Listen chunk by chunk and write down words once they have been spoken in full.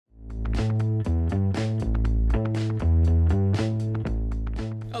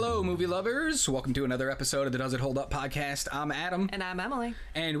movie lovers. Welcome to another episode of the Does It Hold Up podcast. I'm Adam. And I'm Emily.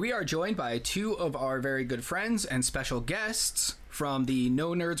 And we are joined by two of our very good friends and special guests from the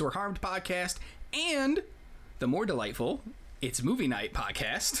No Nerds Were Harmed podcast and the more delightful It's Movie Night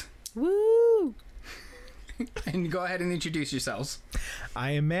podcast. Woo! And go ahead and introduce yourselves.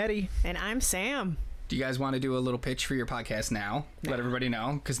 I am Matty. And I'm Sam. Do you guys want to do a little pitch for your podcast now? No. Let everybody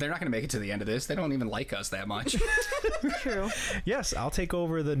know, because they're not going to make it to the end of this. They don't even like us that much. True. Yes, I'll take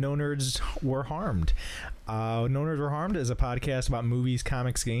over the No Nerds Were Harmed. No Nerds Were Harmed is a podcast about movies,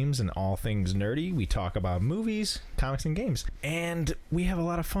 comics, games, and all things nerdy. We talk about movies, comics, and games. And we have a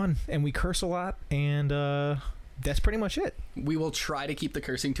lot of fun, and we curse a lot, and that's pretty much it. We will try to keep the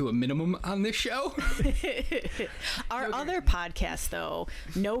cursing to a minimum on this show. Our other podcast, though,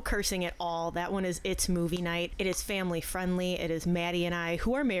 no cursing at all. That one is It's Movie Night. It is family friendly. It is Matty and I,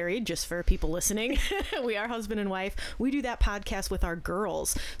 who are married, just for people listening. We are husband and wife. We do that podcast with our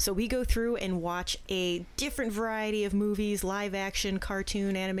girls. So we go through and watch a different variety of movies, live action,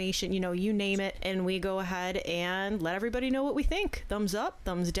 cartoon, animation, you name it. And we go ahead and let everybody know what we think. Thumbs up,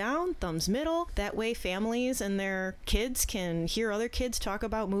 thumbs down, thumbs middle. That way families and their kids can hear other kids talk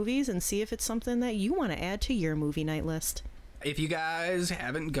about movies and see if it's something that you want to add to your movie night list. If you guys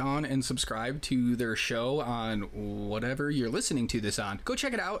haven't gone and subscribed to their show on whatever you're listening to this on, go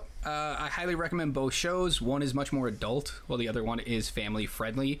check it out. I highly recommend both shows. One is much more adult, while the other one is family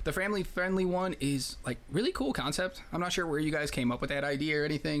friendly. The family friendly one is like really cool concept. I'm not sure where you guys came up with that idea or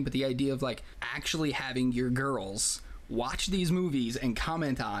anything, but the idea of like actually having your girls watch these movies and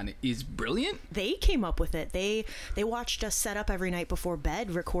comment on is brilliant. They came up with it. They watched us set up every night before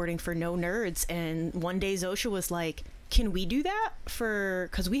bed recording for No Nerds, and one day Zosha was like, can we do that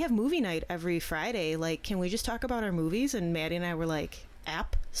because we have movie night every Friday, like can we just talk about our movies? And Maddie and I were like,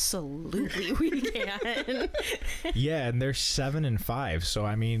 absolutely we can. Yeah, and they're 7 and 5, so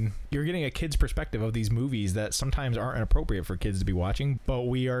I mean you're getting a kid's perspective of these movies that sometimes aren't appropriate for kids to be watching, but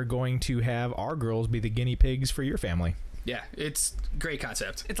we are going to have our girls be the guinea pigs for your family. Yeah, it's a great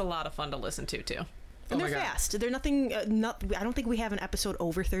concept. It's a lot of fun to listen to, too. And they're fast. They're nothing. I don't think we have an episode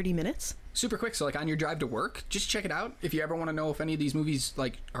over 30 minutes. Super quick. So like on your drive to work, just check it out. If you ever want to know if any of these movies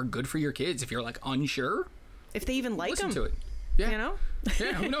like are good for your kids, if you're like unsure, if they even like listen them, to it. Yeah.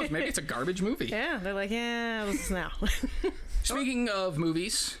 Yeah, who knows? Maybe it's a garbage movie. Yeah, they're like, yeah, listen now. Speaking of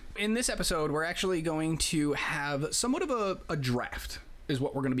movies, in this episode, we're actually going to have somewhat of a draft, is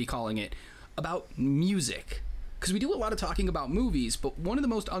what we're going to be calling it, about music. Because we do a lot of talking about movies, but one of the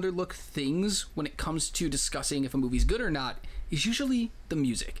most underlooked things when it comes to discussing if a movie's good or not is usually the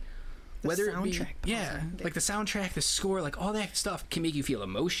music. Whether it be, like the soundtrack, the score, like all that stuff can make you feel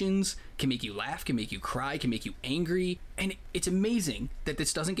emotions, can make you laugh, can make you cry, can make you angry. And it's amazing that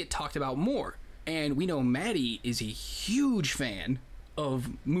this doesn't get talked about more. And we know Matty is a huge fan of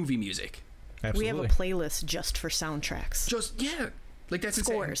movie music. Absolutely. We have a playlist just for soundtracks. Like that's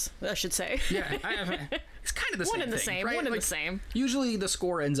scores, insane. I should say. Yeah, it's kind of the same One and the thing, same, right? one and like, the same. Usually the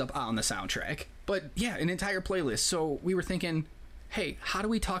score ends up on the soundtrack, but yeah, an entire playlist. So we were thinking, hey, how do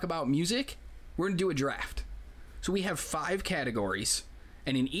we talk about music? We're going to do a draft. So we have 5 categories,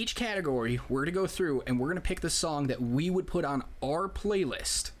 and in each category, we're going to go through and we're going to pick the song that we would put on our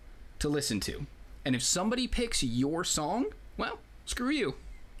playlist to listen to. And if somebody picks your song, well, screw you.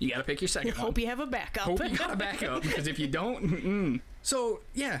 You got to pick your second one. Hope you have a backup. Hope you got a backup, because if you don't, So,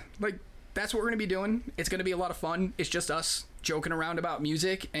 yeah, like, that's what we're going to be doing. It's going to be a lot of fun. It's just us joking around about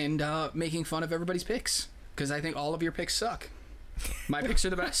music and making fun of everybody's picks, because I think all of your picks suck. My picks are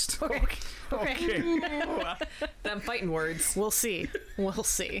the best. Okay. Them fighting words. We'll see. All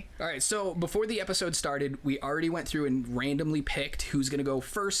right, so before the episode started, we already went through and randomly picked who's going to go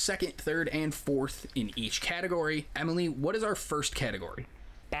first, second, third, and fourth in each category. Emily, what is our first category?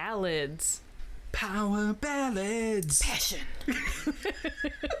 Ballads. Power ballads. Passion.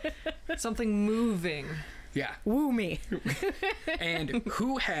 Something moving. Yeah. Woo me. And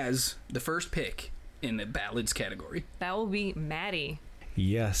who has the first pick in the ballads category? That will be Matty.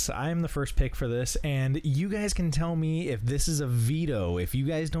 Yes, I'm the first pick for this, and you guys can tell me if this is a veto. If you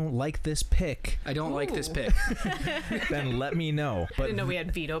guys don't like this pick, I don't like this pick. then let me know. I didn't know we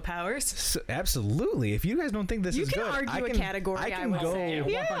had veto powers. So, absolutely. If you guys don't think this is good, you can argue a category. I can would go. say.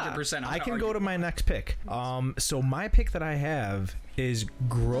 100%. I can go to my next pick. So my pick that I have is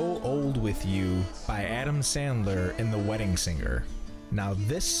 "Grow Old with You" by Adam Sandler and The Wedding Singer. Now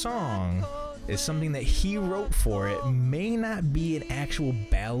this song is something that he wrote for it. May not be an actual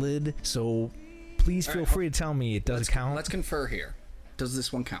ballad, so please feel free to tell me it does count. Let's confer here. Does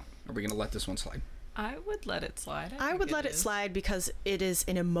this one count? Are we going to let this one slide? I would let it slide. I would let it slide because it is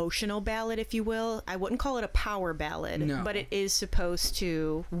an emotional ballad, if you will. I wouldn't call it a power ballad, No. but it is supposed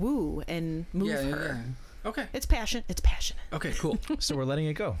to woo and move her. Okay. It's passion. It's passionate. Okay, cool. So we're letting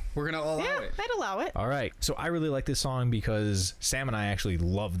it go. We're going to allow Yeah, it. I'd allow it. All right. So I really like this song because Sam and I actually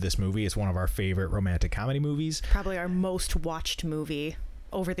love this movie. It's one of our favorite romantic comedy movies. Probably our most watched movie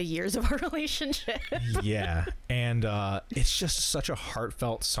over the years of our relationship. Yeah. And it's just such a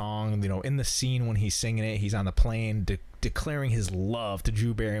heartfelt song. You know, in the scene when he's singing it, he's on the plane declaring his love to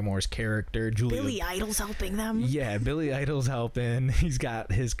Drew Barrymore's character. Billy Idol's helping them. Yeah, Billy Idol's helping. He's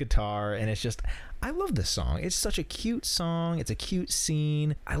got his guitar, and it's just, I love this song. It's such a cute song. It's a cute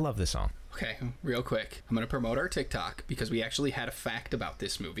scene. I love this song. Okay, real quick. I'm going to promote our TikTok because we actually had a fact about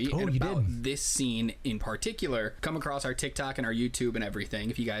this movie Oh, and you about did? this scene in particular. Come across our TikTok and our YouTube and everything.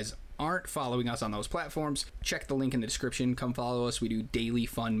 If you guys aren't following us on those platforms, check the link in the description. Come follow us. We do daily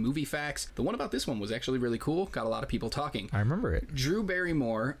fun movie facts. The one about this one was actually really cool. Got a lot of people talking. I remember it. Drew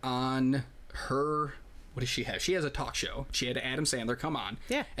Barrymore on her, what does she have? She has a talk show. She had Adam Sandler come on.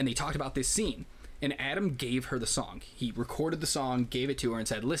 Yeah. And they talked about this scene. And Adam gave her the song. He recorded the song, gave it to her, and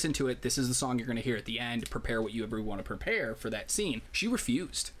said, listen to it. This is the song you're going to hear at the end. Prepare what you ever want to prepare for that scene. She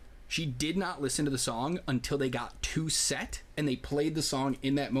refused. She did not listen to the song until they got to set, and they played the song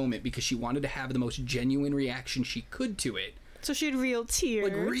in that moment because she wanted to have the most genuine reaction she could to it. So she had real tears.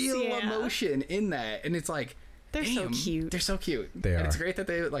 Like, real yeah. emotion in that. And it's like, They're so damn, cute. They're so cute. They And are. it's great that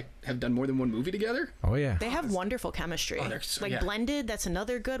they like have done more than one movie together. Oh, yeah. They have wonderful chemistry. Oh, they're so- like yeah. Blended, that's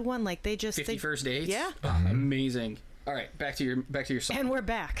another good one. Like they just 50 First Dates. Yeah. Oh, amazing. All right, back to your song. And we're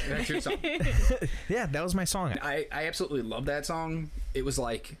back. Back to your song. Yeah, that was my song. I absolutely love that song. It was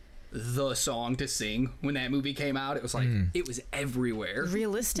like the song to sing when that movie came out. It was like it was everywhere.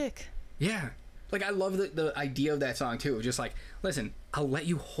 Realistic. Yeah. Like I love the idea of that song too. Just like, listen, I'll let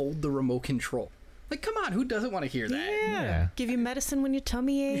you hold the remote control. Like, come on, who doesn't want to hear that? Yeah. Give you medicine when your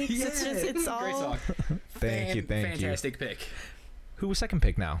tummy aches. Yeah, It's just it's all great song. Thank you. Fantastic pick. Who was second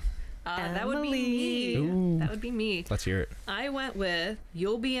pick now? That would be me. Ooh. That would be me. Let's hear it. I went with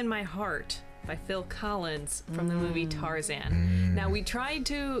You'll Be in My Heart by Phil Collins from the movie Tarzan. Now, we tried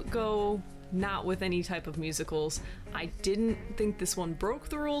to go not with any type of musicals. I didn't think this one broke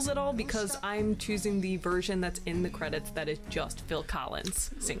the rules at all because I'm choosing the version that's in the credits that is just Phil Collins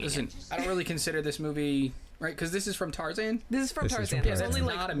singing Listen, it. I don't really consider this movie right because this is from Tarzan. This is from This is Tarzan. from There's Tarzan.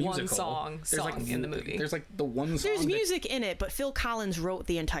 only It's not like a one musical. song in the movie. There's like the one song. There's that- music in it, but Phil Collins wrote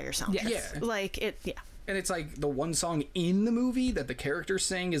the entire soundtrack. Yes. Yeah. Like it yeah. And it's like the one song in the movie that the characters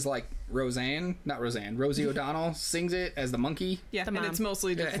sing is like Rosie O'Donnell sings it as the monkey. Yeah, The and mom. it's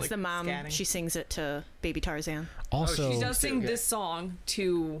mostly just Yeah. It's like the mom. scatting. She sings it to Baby Tarzan. Also, She does sing Okay. this song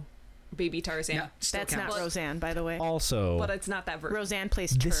to Baby Tarzan, No, still That's counts. not Roseanne, by the way. also, but it's not that version. Roseanne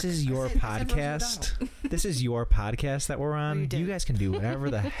plays this Turk. is your said Rosie podcast. This is your podcast that we're on. did. You guys can do whatever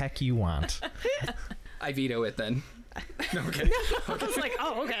the heck you want. I veto it then. No, okay. I was like,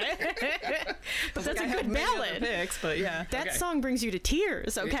 oh, okay. But that's I a have good many other ballad. picks, but yeah. That Okay. song brings you to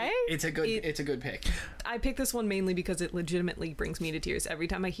tears, okay? It's a good pick. I picked this one mainly because it legitimately brings me to tears. Every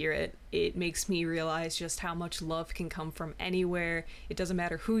time I hear it, it makes me realize just how much love can come from anywhere. It doesn't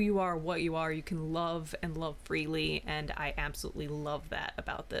matter who you are, what you are, you can love and love freely, and I absolutely love that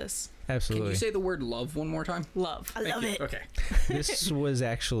about this. Can Absolutely. you say the word love one more time? Love. I love Thank it. you. Okay. This was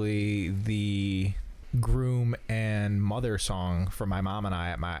actually the groom and mother song for my mom and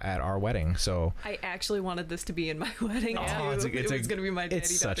I at our wedding. So I actually wanted this to be in my wedding too. It was gonna be my daddy.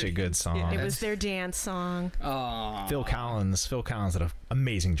 it's such a daughter good dance. song. Yeah. It was their dance song. Oh, Phil Collins did an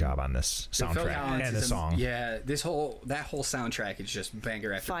amazing job on this soundtrack and the song. Yeah, that whole soundtrack is just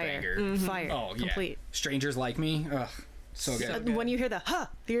banger after Fire. banger. Fire. Oh yeah. Complete. Strangers Like Me. Ugh, so good. When you hear the huh,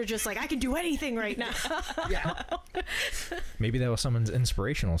 you're just like, I can do anything right now. Yeah. Maybe that was someone's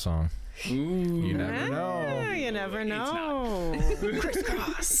inspirational song. Ooh. You never know. Ah, you never It's know.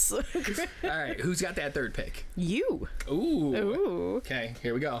 Crisscross. All right, who's got that third pick? You. Ooh. Ooh. Okay,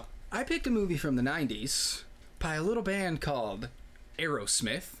 here we go. I picked a movie from the 90s by a little band called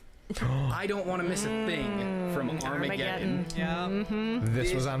Aerosmith. I Don't Want to Miss a Thing from Armageddon. Yeah.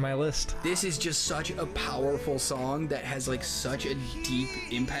 This was on my list. This is just such a powerful song that has like such a deep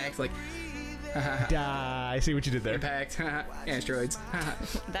impact. Like, I see what you did there. impact, asteroids.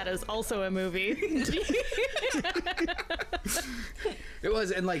 That is also a movie. It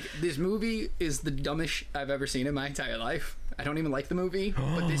was, and like this movie is the dumbest I've ever seen in my entire life. I don't even like the movie,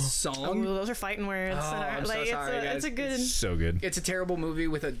 but this Oh, song, those are fighting words. Oh, I'm so sorry, it's a guys. good. So good. it's a terrible movie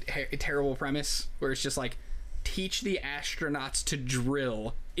with a terrible premise where it's just like teach the astronauts to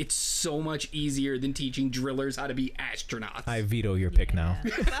drill. It's so much easier than teaching drillers how to be astronauts. I veto your pick now.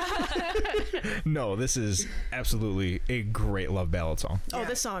 No, this is absolutely a great love ballad song. Oh,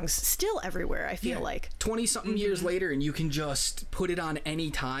 this song's still everywhere, I feel like. 20-something years later, and you can just put it on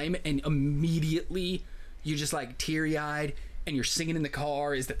any time, and immediately you're just like teary-eyed, and you're singing in the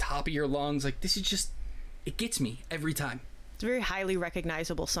car is the top of your lungs. Like, this is just, it gets me every time. It's a very highly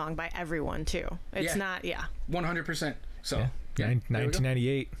recognizable song by everyone, too. It's not, 100%. So, Yeah.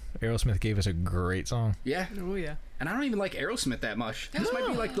 1998, Aerosmith gave us a great song. Yeah. Oh yeah. And I don't even like Aerosmith that much. This might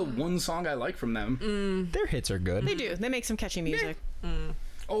be like the one song I like from them. Their hits are good. They do. They make some catchy music.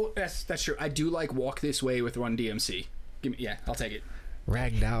 Oh, that's true. I do like Walk This Way with Run DMC. Give me, I'll take it.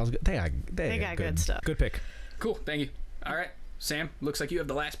 Ragdoll's good. They got good stuff. Good pick. Cool. Thank you. All right. Sam, looks like you have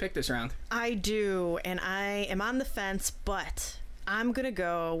the last pick this round. I do, and I am on the fence, but I'm going to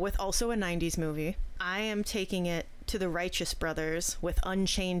go with also a 90s movie. I am taking it to the Righteous Brothers with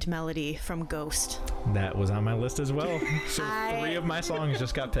Unchained Melody from Ghost. That was on my list as well. So 3 of my songs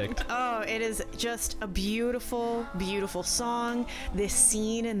just got picked. Oh, it is just a beautiful, beautiful song. This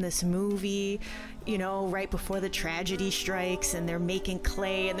scene in this movie, you know, right before the tragedy strikes and they're making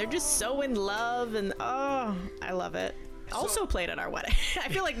clay and they're just so in love, and oh, I love it. Also played at our wedding. I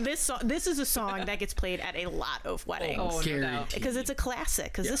feel like this is a song that gets played at a lot of weddings. Oh, no doubt. Guaranteed. Because it's a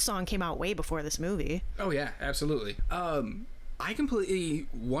classic. Because this song came out way before this movie. Oh, yeah, absolutely. I completely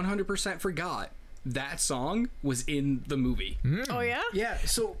 100% forgot that song was in the movie. Oh yeah. Yeah,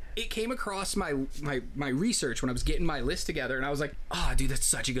 so it came across my research when I was getting my list together, and I was like, oh, dude, that's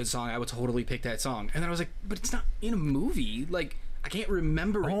such a good song. I would totally pick that song. And then I was like, but it's not in a movie. Like, I can't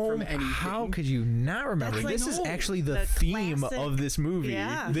remember it from anything. How could you not remember? That's like, This is no, actually the the theme classic- of this movie.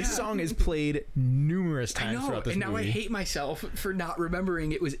 Yeah. This song is played numerous I times know, throughout this and now movie. I hate myself for not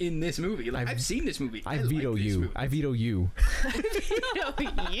remembering it was in this movie. Like, I've seen this movie. I like veto this you. movie. I veto you.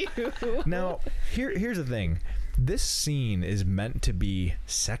 You. Now, here's the thing. This scene is meant to be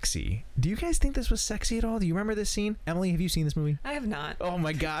sexy. Do you guys think this was sexy at all? Do you remember this scene? Emily, have you seen this movie? I have not. Oh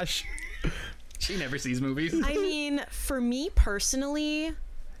my gosh. She never sees movies. I mean, for me personally,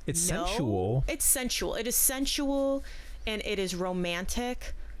 It's no. sensual. It's sensual. It is sensual, and it is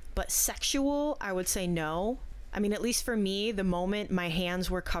romantic, but sexual, I would say no. I mean, at least for me, the moment my hands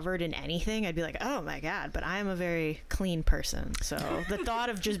were covered in anything, I'd be like, oh my God, but I am a very clean person. So the thought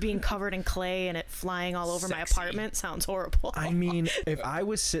of just being covered in clay and it flying all over my Sexy. apartment sounds horrible. I mean, if I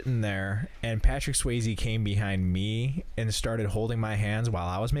was sitting there and Patrick Swayze came behind me and started holding my hands while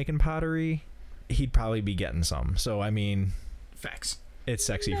I was making pottery, he'd probably be getting some. So, I mean, Facts. it's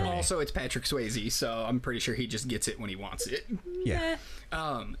sexy for me. Also, it's Patrick Swayze, so I'm pretty sure he just gets it when he wants it. Yeah.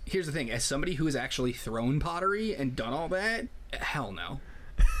 Here's the thing. As somebody who has actually thrown pottery and done all that, hell no.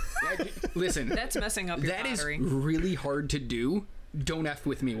 Listen, That's messing up your that is pottery. really hard to do. Don't F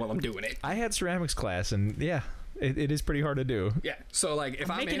with me while I'm doing it. I had ceramics class, and yeah, it is pretty hard to do. Yeah, so like if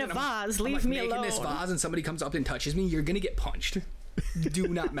I'm making in a and vase, I'm leave like me making this alone. vase and somebody comes up and touches me, you're gonna get punched. Do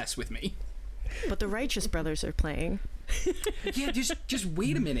not mess with me. But the Righteous Brothers are playing. Yeah, just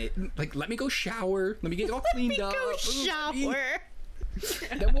wait a minute. Like, let me go shower. Let me get all cleaned up. Go shower.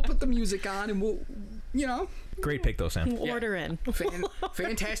 Then we'll put the music on and we'll, you know. Great pick, though, Sam. Order in.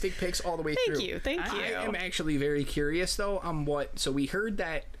 Fantastic picks all the way through. Thank you. I am actually very curious, though, on what... So we heard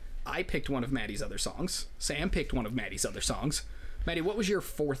that I picked one of Maddie's other songs. Sam picked one of Maddie's other songs. Maddie, what was your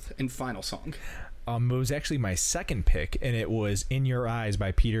fourth and final song? It was actually my second pick, and it was "In Your Eyes"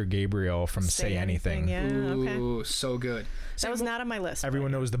 by Peter Gabriel from Say Anything. Yeah, okay. Ooh, so good. That was not on my list.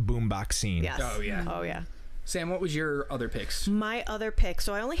 Everyone knows the boombox scene. Yes. Oh, yeah. Oh, yeah. Sam, what was your other picks? My other pick.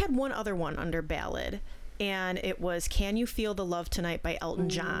 So I only had one other one under ballad, and it was "Can You Feel the Love Tonight" by Elton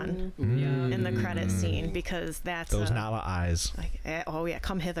John in the credit scene, because that's Those Nala eyes. oh yeah,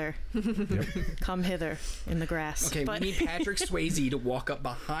 come hither, come hither in the grass. Okay, but we need Patrick Swayze to walk up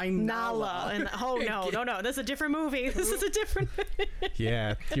behind Nala. And no, this is a different movie. This is a different.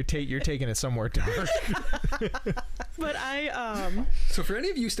 Yeah, you're taking it somewhere dark. But So for any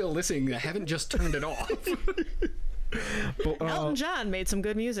of you still listening that haven't just turned it off, But, Elton John made some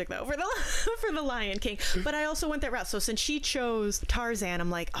good music though for the Lion King. But I also went that route. So since she chose Tarzan, I'm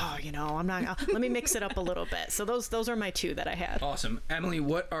like, I'm not. Let me mix it up a little bit. So those are my two that I had. awesome. Emily,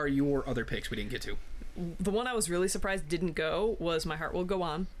 what are your other picks we didn't get to? The one I was really surprised didn't go was "My Heart Will Go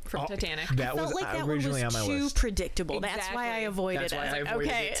On" from Titanic. that was Felt like that originally one was on my too list. predictable. That's why I Exactly. avoided That's why I it. avoided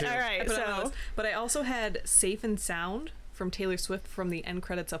Okay, it, too. all right. I put it on my So list. But I also had "Safe and Sound" from Taylor Swift from the end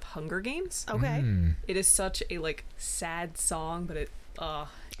credits of Hunger Games. okay. It is such a sad song, but it I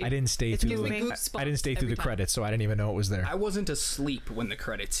didn't stay through. gives me I goosebumps didn't stay through every the time. credits, so I didn't even know it was there. I wasn't asleep when the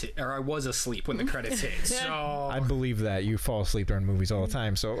credits hit, or I was asleep when the credits hit. So I believe that you fall asleep during movies all the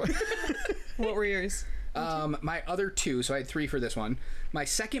time. So What were yours? my other two, so I had three for this one. My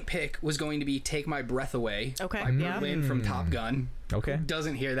second pick was going to be "Take My Breath Away" Okay, by yeah. Berlin from Top Gun. okay.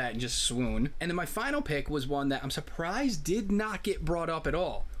 Doesn't hear that and just swoon. And then my final pick was one that I'm surprised did not get brought up at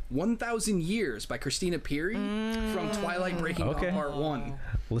all. 1,000 Years by Christina Perry from Twilight Breaking Dawn Okay. Part 1.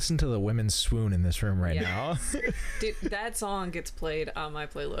 Listen to the women swoon in this room right now. Dude, that song gets played on my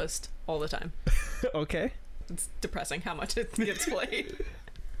playlist all the time. Okay. It's depressing how much it gets played.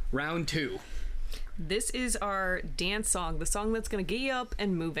 Round 2. This is our dance song, the song that's going to get you up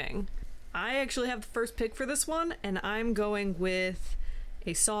and moving. I actually have the first pick for this one, and I'm going with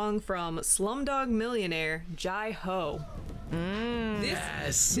a song from Slumdog Millionaire, Jai Ho.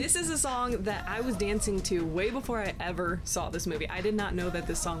 Yes. This is a song that I was dancing to way before I ever saw this movie. I did not know that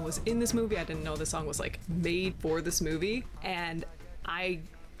this song was in this movie. I didn't know this song was like made for this movie. And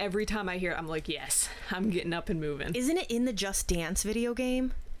every time I hear it, I'm like, yes, I'm getting up and moving. Isn't it in the Just Dance video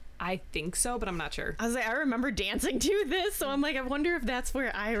game? I think so, but I'm not sure. I was like, I remember dancing to this, so I'm like, I wonder if that's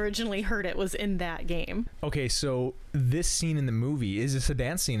where I originally heard it was in that game. Okay, so this scene in the movie, is this a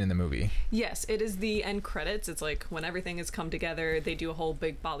dance scene in the movie? Yes, it is the end credits. It's like when everything has come together, they do a whole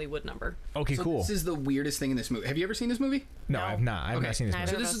big Bollywood number. Okay, So cool. this is the weirdest thing in this movie. Have you ever seen this movie? No, I've not. I've not seen this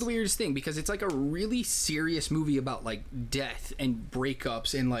Neither. movie. So this is the weirdest thing because it's like a really serious movie about like death and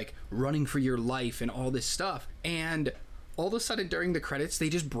breakups and like running for your life and all this stuff. And all of a sudden during the credits, they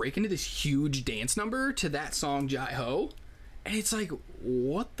just break into this huge dance number to that song Jai Ho. And it's like,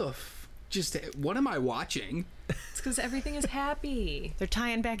 what the what am I watching? It's because everything is happy. They're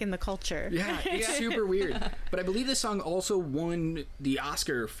tying back in the culture. Yeah, it's super weird. But I believe this song also won the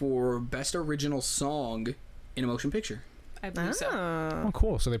Oscar for Best Original Song in a Motion Picture. I believe so. Oh,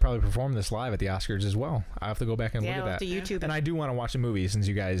 cool. So they probably performed this live at the Oscars as well. I have to go back and Yeah, look we'll at have that. to YouTube And it. I do want to watch the movie since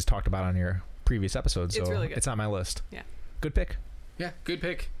you guys talked about it on your previous episode. So It's really good. it's on my list. Yeah. Good pick. Yeah, good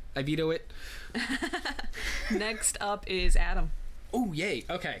pick. I veto it. Next up is Adam. Oh, yay.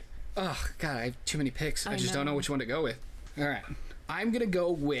 Okay. Oh, God, I have too many picks. I I just don't know know. which one to go with. All right. I'm going to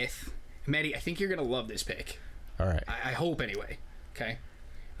go with, Matty, I think you're going to love this pick. All right. I hope, anyway. Okay.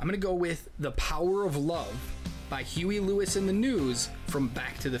 I'm going to go with The Power of Love by Huey Lewis and the News from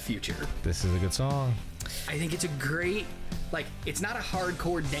Back to the Future. This is a good song. I think it's a great, like, it's not a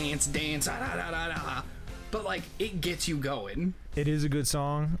hardcore dance, but, like, it gets you going. It is a good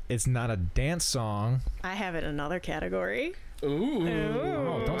song. It's not a dance song. I have it in another category. Ooh.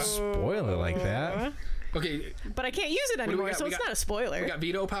 Oh, don't spoil it like that. Okay, But I can't use it do we anymore, got? so We it's got- not a spoiler. we got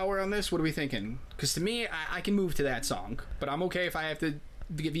veto power on this? What are we thinking? Because to me, I can move to that song, but I'm okay if I have to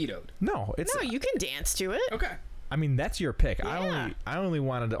get vetoed. No, it's. No, you can dance to it. Okay. I mean, that's your pick. Yeah. I only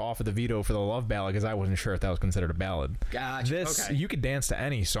wanted to offer the veto for the love ballad because I wasn't sure if that was considered a ballad. Gotcha. This okay. you could dance to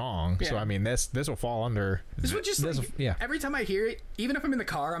any song, so Yeah. I mean this will fall under. This would just like, yeah. every time I hear it, even if I'm in the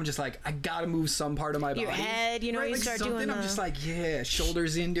car, I'm just like, I gotta move some part of my body. Your head, you know, you like start something, doing I'm the- just like, yeah,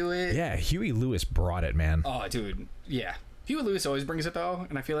 shoulders into it. Yeah, Huey Lewis brought it, man. Oh, dude, yeah. Huey Lewis always brings it though,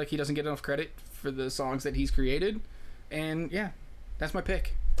 and I feel like he doesn't get enough credit for the songs that he's created. And yeah, that's my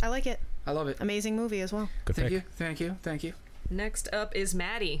pick. I like it. I love it. Amazing movie as well. Good Thank pick. you, thank you, thank you. Next up is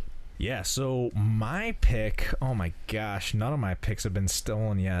Matty. Yeah, so my pick, oh my gosh, none of my picks have been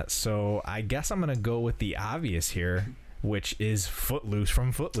stolen yet. So I guess I'm going to go with the obvious here, which is Footloose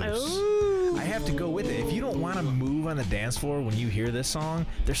from Footloose. Ooh. I have to go with it. If you don't want to move on the dance floor when you hear this song,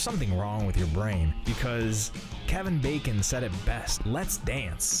 there's something wrong with your brain because Kevin Bacon said it best. Let's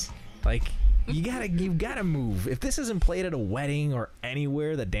dance. Like you gotta move. If this isn't played at a wedding or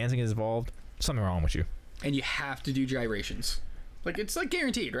anywhere that dancing is involved, something wrong with you. And you have to do gyrations. Like, it's like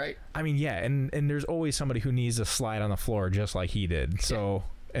guaranteed, right? I mean, yeah, and there's always somebody who needs to slide on the floor just like he did. So,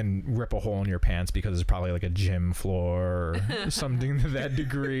 and rip a hole in your pants because it's probably like a gym floor or something to that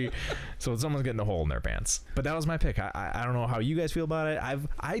degree. So someone's getting a hole in their pants. But that was my pick. I don't know how you guys feel about it. I'm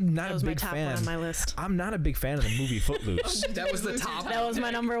not That was a my big top fan. one on my list. I'm not a big fan of the movie Footloose. That was the top. That was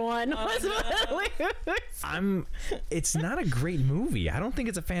my number one. It's not a great movie. I don't think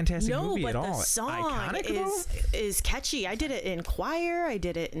it's a fantastic No, movie but at all. the song Iconic though? is catchy. I did it in choir. I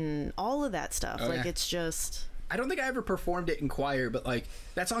did it in all of that stuff. Oh, Like yeah. it's just. I don't think I ever performed it in choir, but like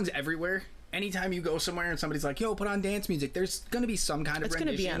that song's everywhere. Anytime you go somewhere and somebody's like, "Yo, put on dance music," there's gonna be some kind of It's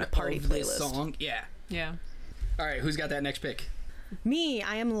gonna be rendition on a party of this playlist. song. Yeah. Yeah. All right, who's got that next pick? Me,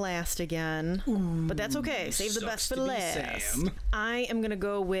 I am last again. But that's okay. Save the sucks best for to be last. Sam. I am going to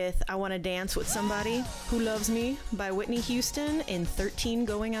go with I Want to Dance with Somebody Who Loves Me by Whitney Houston in 13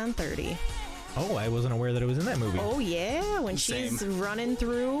 Going on 30. Oh, I wasn't aware that it was in that movie. Oh yeah, when she's Same. running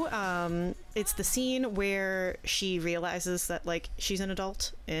through, it's the scene where she realizes that like she's an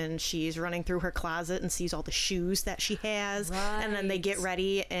adult and she's running through her closet and sees all the shoes that she has, and then they get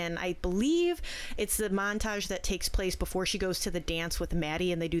ready, and I believe it's the montage that takes place before she goes to the dance with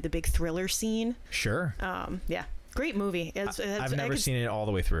Matty and they do the big Thriller scene. Sure. Yeah, great movie. I've never seen it all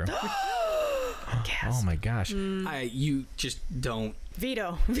the way through. Yes. Oh my gosh. You just don't.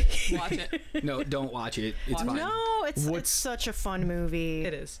 Veto. Watch it. No, don't watch it. It's fine. No, it's such a fun movie.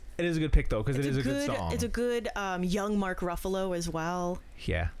 It is. It is a good pick though, because it is a good song. It's a good young Mark Ruffalo as well.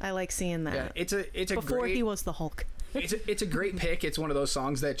 Yeah. I like seeing that. Yeah, it's a Before great, he was the Hulk. it's a great pick. It's one of those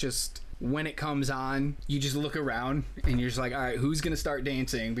songs that just when it comes on, you just look around and you're just like, all right, who's gonna start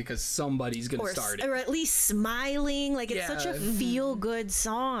dancing because somebody's gonna start it, or at least smiling. Like it's such a feel-good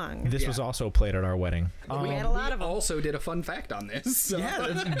song. This was also played at our wedding. We had a lot of them. Also did a fun fact on this. So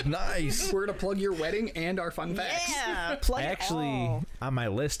that's nice. we're gonna plug your wedding and our fun facts. Yeah, plug it Actually, all. on my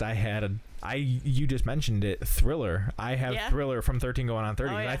list, I had you just mentioned it, Thriller. I have Thriller from 13 Going on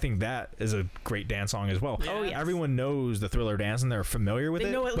 30, and I think that is a great dance song as well. Oh, yes. Everyone knows the Thriller dance and they're familiar with They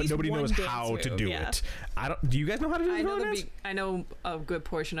it, know at but least nobody one knows dance how to move. do Yeah. it. Do you guys know how to do the I know Thriller dance? I know a good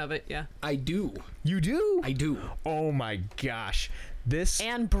portion of it. Yeah. I do. You do? I do. Oh my gosh. This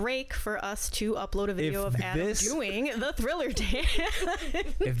And break for us to upload a video If of Adam this- doing the Thriller dance.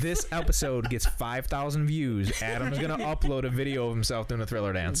 if this episode gets 5,000 views, Adam's gonna upload a video of himself doing a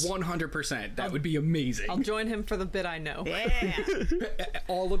Thriller dance. 100%. That would be amazing. I'll join him for the bit I know. Yeah,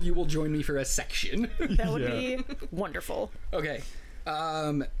 All of you will join me for a section. that would be wonderful. Okay.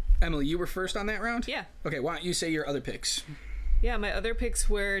 Emily, you were first on that round? Yeah. Okay, why don't you say your other picks? Yeah, my other picks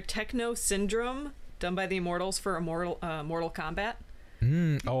were Techno Syndrome, done by the Immortals for Mortal Kombat.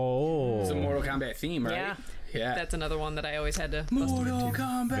 Oh. It's a Mortal Kombat theme, right? Yeah. Yeah. That's another one that I always had to. Mortal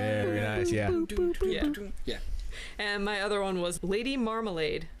Kombat. Very nice, yeah. Yeah. And my other one was Lady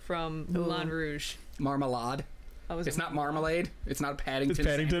Marmalade from Moulin Rouge. Marmalade. Oh, was It's it not marmalade. It's not a Paddington.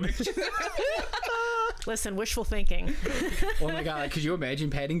 Paddington. sandwich. Listen, wishful thinking. Oh my god, could you imagine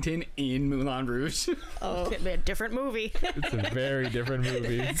Paddington in Moulin Rouge? Could be a different movie. It's a very different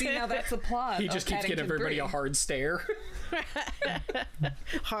movie. See, now that's the plot. He of just keeps giving Paddington everybody 3. a hard stare.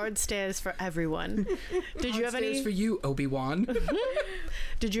 Hard stares for everyone. Did you have Stares any? for you, Obi-Wan.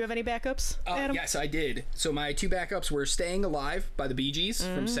 Did you have any backups, Adam? Yes, I did. So my two backups were Staying Alive by the Bee Gees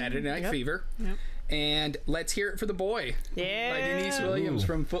from Saturday Night Fever. Yep. And Let's Hear It for the Boy Yeah. by Denise Williams Ooh.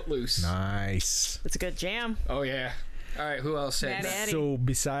 from Footloose. Nice. It's a good jam. Oh, yeah. All right, who else said Maddie. that? So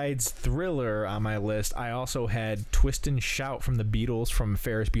besides Thriller on my list, I also had Twist and Shout from the Beatles from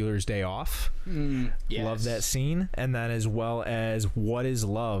Ferris Bueller's Day Off. Yes. Love that scene. And then as well as What Is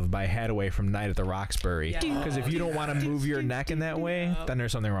Love by Hathaway from Night at the Roxbury. Yeah. Because if you don't want to move your neck in that way, then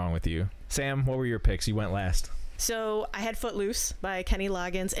there's something wrong with you. Sam, what were your picks? You went last. So I had Footloose by Kenny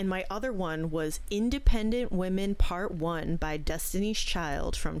Loggins, and my other one was Independent Women Part 1 by Destiny's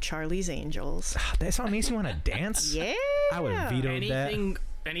Child from Charlie's Angels. That song makes you want to dance? Yeah. I would have vetoed that.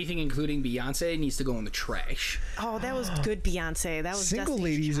 Anything including Beyonce needs to go in the trash. Oh, that was good Beyonce. That was Single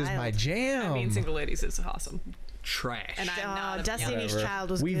Destiny's Ladies is Child. my jam. I mean, Single Ladies is awesome. Trash. And I'm not a Destiny's Whatever. Child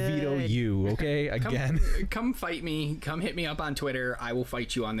was we good. veto you, okay? Again. Come fight me. Come hit me up on Twitter. I will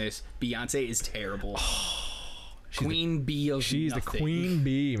fight you on this. Beyonce is terrible. Queen Bee of She's nothing. the queen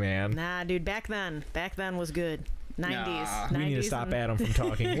bee, man. Nah, dude, back then was good. 90s. Nah. We need to 90s stop and- Adam from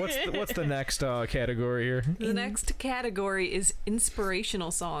talking. What's the next category here? The next category is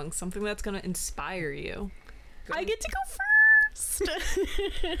inspirational songs, something that's going to inspire you. I get to go first.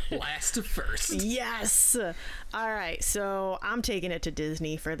 Last to first. Yes. All right. So I'm taking it to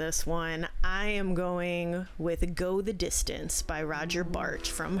Disney for this one. I am going with Go the Distance by Roger Bart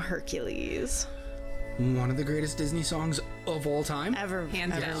from Hercules. One of the greatest Disney songs of all time. Ever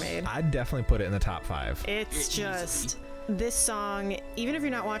down. made. I'd definitely put it in the top 5. It's just this song, even if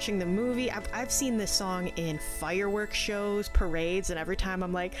you're not watching the movie, I've seen this song in fireworks shows, parades, and every time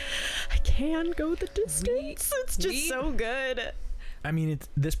I'm like, I can go the distance. It's just so good. I mean,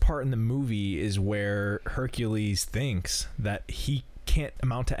 this part in the movie is where Hercules thinks that he can't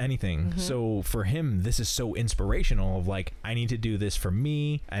amount to anything. So for him, this is so inspirational of like, I need to do this for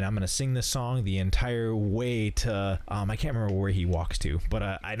me, and I'm going to sing this song the entire way to, I can't remember where he walks to, but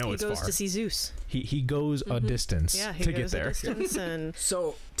I know it's He goes far. to see Zeus. He goes a distance Yeah, he to get goes there. a distance and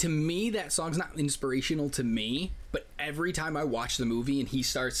So to me, that song's not inspirational to me, but every time I watch the movie and he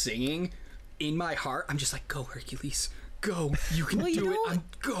starts singing, in my heart, I'm just like, go Hercules. go. You can do it.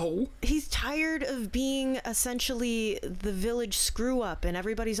 Go. He's tired of being essentially the village screw up, and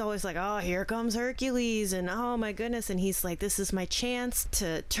everybody's always like, oh, here comes Hercules, and oh my goodness, and he's like, this is my chance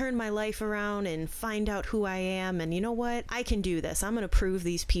to turn my life around and find out who I am, and you know what? I can do this. I'm going to prove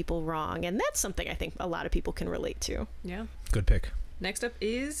these people wrong, and that's something I think a lot of people can relate to. Yeah. Good pick. Next up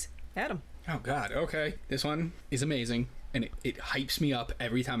is Adam. Oh, God. Okay. This one is amazing, and it hypes me up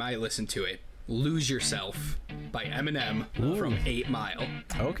every time I listen to it. Lose Yourself by Eminem from 8 Mile.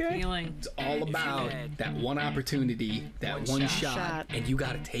 Okay. Feeling. It's all about that one opportunity, that one shot, and you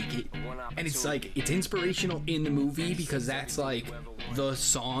gotta take it. And it's like, it's inspirational in the movie because that's like the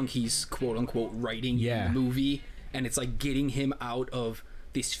song he's quote unquote writing in the movie. And it's like getting him out of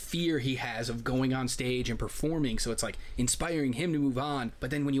this fear he has of going on stage and performing, so it's like inspiring him to move on. But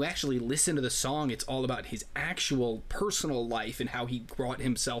then when you actually listen to the song, it's all about his actual personal life and how he brought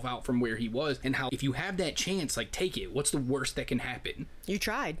himself out from where he was, and how if you have that chance, like, take it. What's the worst that can happen? You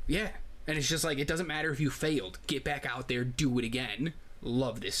tried. Yeah. And it's just like, it doesn't matter if you failed. Get back out there, do it again.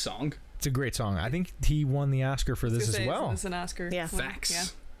 Love this song. It's a great song. I think he won the Oscar for this as well. It's an Oscar. Yeah. Facts. Yeah.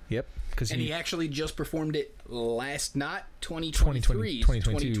 Yep. And he actually just performed it last, not 2023's,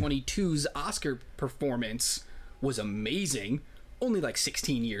 2022's Oscar performance was amazing. Only like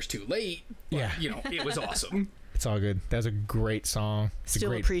 16 years too late. But, you know, it was awesome. It's all good. That was a great song. It's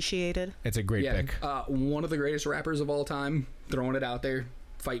Still appreciated. It's a great pick. One of the greatest rappers of all time. Throwing it out there.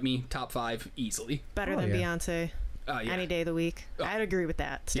 Fight me. Top 5 easily. Better than Beyonce. Any day of the week. I'd agree with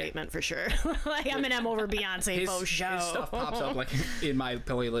that statement for sure. Like Eminem over Beyonce, faux show. His stuff pops up like in my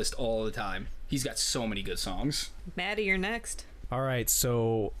playlist all the time. He's got so many good songs. Matty, you're next. All right,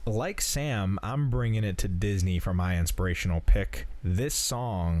 so like Sam, I'm bringing it to Disney for my inspirational pick. This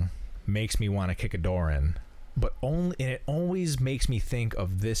song makes me want to kick a door in. But it always makes me think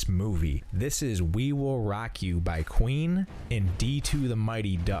of this movie. This is We Will Rock You by Queen in D2 The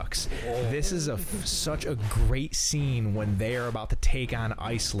Mighty Ducks. This is such a great scene when they are about to take on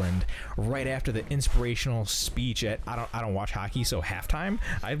Iceland right after the inspirational speech at I don't watch hockey, so halftime,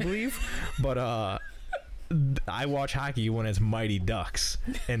 I believe. But I watch hockey when it's Mighty Ducks,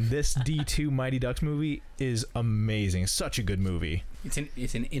 and this D2 Mighty Ducks movie is amazing. Such a good movie. It's an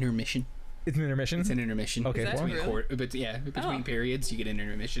intermission. It's an intermission? It's an intermission. Okay, between periods, you get an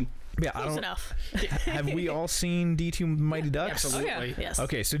intermission. Yeah, Close enough. Have we all seen D2 Mighty Ducks? Absolutely. Oh, yeah. Yes.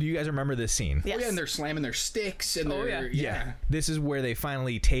 Okay, so do you guys remember this scene? Yes. Oh, yeah, and they're slamming their sticks. And yeah. This is where they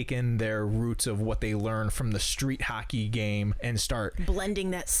finally take in their roots of what they learned from the street hockey game and start blending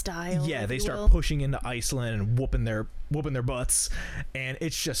that style. Yeah, they start pushing into Iceland and whooping their butts, and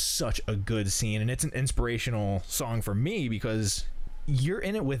it's just such a good scene, and it's an inspirational song for me because you're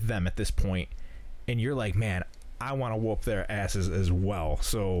in it with them at this point, and you're like, man, I want to whoop their asses as well.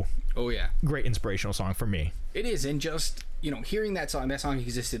 So, great inspirational song for me. It is, and just, hearing that song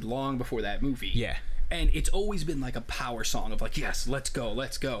existed long before that movie. Yeah. And it's always been like a power song of like, yes, let's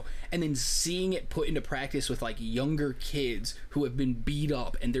go. And then seeing it put into practice with like younger kids who have been beat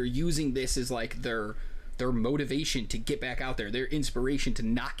up, and they're using this as like their motivation to get back out there, their inspiration to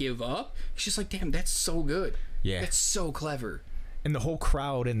not give up. It's just like, damn, that's so good. Yeah. That's so clever. And the whole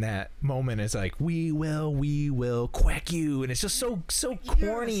crowd in that moment is like, we will quack you. And it's just so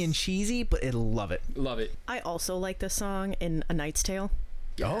corny and cheesy, but I love it. Love it. I also like this song in A Knight's Tale.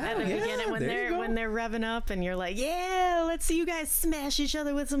 Oh, At the beginning when they're revving up and you're like, yeah, let's see you guys smash each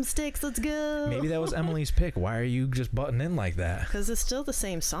other with some sticks. Let's go. Maybe that was Emily's pick. Why are you just butting in like that? Because it's still the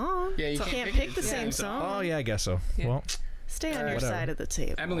same song. Yeah, you can't pick the same song. Oh, yeah, I guess so. Yeah. Well, stay on your side of the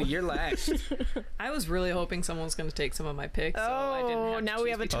table. Emily, you're last. I was really hoping someone was going to take some of my picks. So I didn't have to now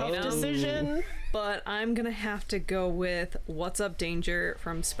we have a choose tough between them. decision. But I'm going to have to go with What's Up Danger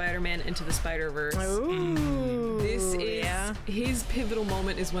from Spider-Man Into the Spider-Verse. Ooh. This is his pivotal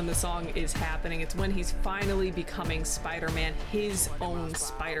moment is when the song is happening. It's when he's finally becoming Spider-Man, his own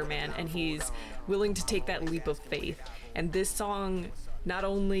Spider-Man, and he's willing to take that leap of faith. And this song not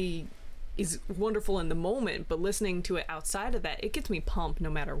only is wonderful in the moment, but listening to it outside of that, it gets me pumped no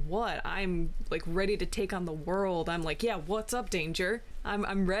matter what. I'm like ready to take on the world. I'm like, yeah, what's up, Danger?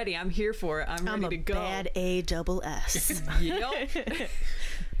 I'm ready. I'm here for it. I'm ready to go. Bad A-double-S. Yep.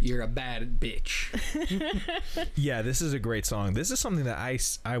 You're a bad bitch. yeah, this is a great song. This is something that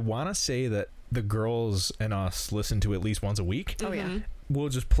I want to say that the girls and us listen to at least once a week. Oh, yeah. We'll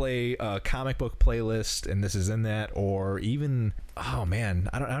just play a comic book playlist, and this is in that, or even, oh man,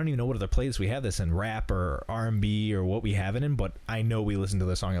 I don't even know what other playlists we have this in, rap or R&B or what we have it in, but I know we listen to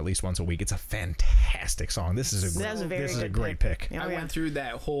the song at least once a week. It's a fantastic song. This is a great pick. Oh, I went through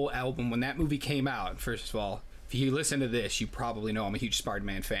that whole album when that movie came out. First of all, If you listen to this, you probably know I'm a huge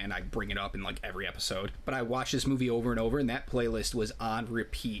Spider-Man fan. I bring it up in like every episode. But I watched this movie over and over, and that playlist was on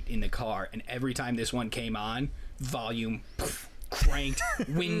repeat in the car. And every time this one came on, volume cranked,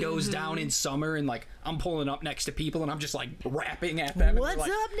 windows down in summer, and like I'm pulling up next to people, and I'm just like rapping at them. What's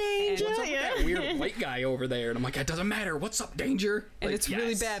like, up, Danger? What's up with that weird white guy over there? And I'm like, it doesn't matter. What's up, Danger? And Like, it's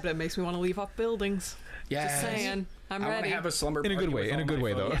really bad, but it makes me want to leave off buildings. Yeah, Just saying. I'm I want ready. to have a slumber In a party good way. with In a all good my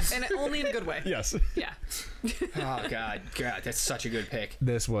way, though. folks. And only in a good way. Yes. Yeah. Oh God, that's such a good pick.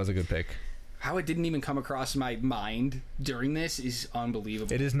 This was a good pick. How it didn't even come across my mind during this is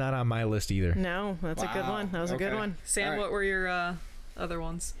unbelievable. It is not on my list either. No, that's a good Wow. one. That was a good Okay. one. Sam, All right. what were your other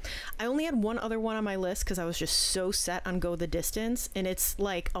ones? I only had one other one on my list because I was just so set on Go the Distance, and it's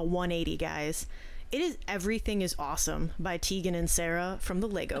like a 180, guys. It is Everything is Awesome by Tegan and Sarah from the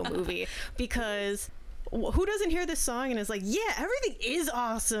Lego movie. Because who doesn't hear this song and is like, yeah, everything is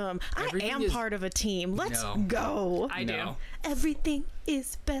awesome. Everything I am is- part of a team. Let's No. go. I do. No. Everything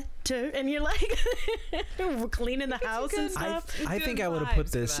is better. And you're like, we're cleaning the house and good- stuff. I Good think I would have put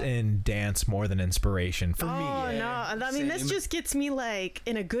vibes for this that. in dance more than inspiration for Oh me. no! I mean, this same. just gets me like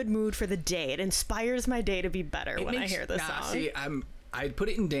in a good mood for the day. It inspires my day to be better when I hear this song. See, I'd put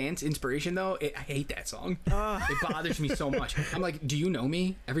it in dance inspiration though. I hate that song. It bothers me so much. I'm like, do you know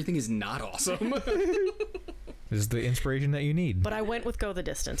me? Everything is not awesome. This is the inspiration that you need. But I went with Go the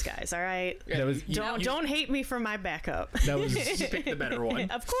Distance, guys. All right. That was- Don't hate me for my backup. That was You picked the better one.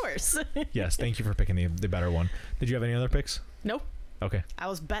 Of course. yes. Thank you for picking the better one. Did you have any other picks? Nope. Okay. I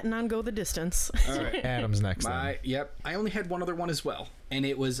was betting on Go the Distance. All right. Adam's next. then. Yep. I only had one other one as well, and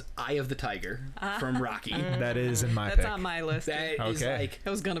it was "Eye of the Tiger" from Rocky. That is in my That's pick. on my list. That is Okay. like That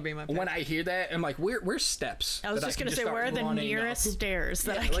was gonna be my pick. when I hear that, I'm like, where's steps? I was that just can gonna say, start where are the running nearest up? stairs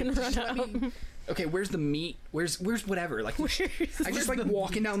that Yeah, I can like, run just let up? me- Okay, where's the meat? Where's whatever? Like, I just like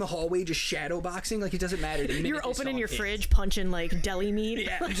walking down the hallway, just shadow boxing. Like it doesn't matter. The minute You're this opening song your hits. fridge, punching like deli meat.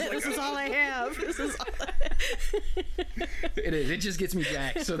 Yeah, I'm just like, This is all I have. This is all It is. It just gets me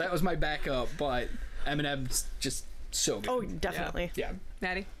jacked. So that was my backup, but Eminem's just so good. Oh, definitely. Yeah.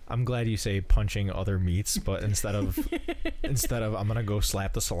 Maddie? I'm glad you say punching other meats, but instead of I'm gonna go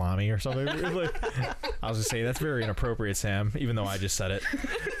slap the salami or something. Like, I was gonna say that's very inappropriate, Sam. Even though I just said it.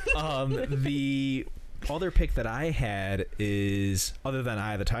 The other pick that I had is, other than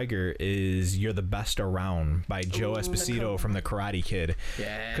Eye of the Tiger, is "You're the Best Around" by Joe Esposito from The Karate Kid.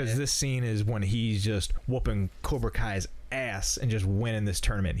 Yeah. Because this scene is when he's just whooping Cobra Kai's ass and just winning this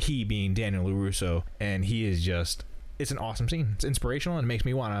tournament. He being Daniel LaRusso, and he is just. It's an awesome scene. It's inspirational and it makes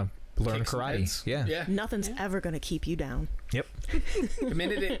me want to learn Kick some karate. heads. Yeah. Yeah. Nothing's ever gonna keep you down. Yep. The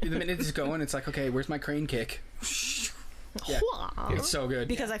minute it's going, it's like, okay, where's my crane kick? Yeah. Hwah. It's so good.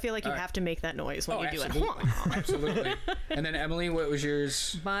 Because I feel like you All right. have to make that noise when Oh, you do it. absolutely. Hwah. Absolutely. And then Emily, what was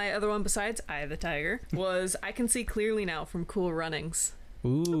yours? My other one besides Eye of the Tiger was I Can See Clearly Now from Cool Runnings.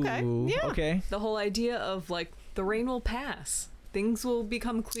 Ooh. Okay, yeah. Okay. The whole idea of like the rain will pass. Things will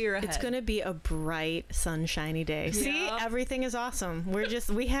become clear ahead. It's gonna be a bright, sunshiny day. See, Yep. everything is awesome.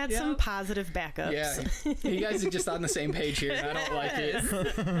 We had some Yep. positive backups. Yeah. You guys are just on the same page here. And I don't like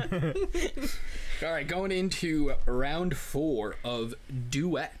it. All right, going into round 4 of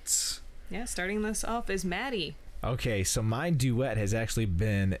duets. Yeah, starting this off is Matty. Okay, so my duet has actually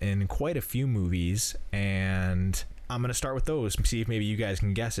been in quite a few movies, and I'm going to start with those and see if maybe you guys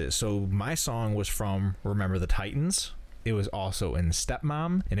can guess it. So my song was from Remember the Titans. It was also in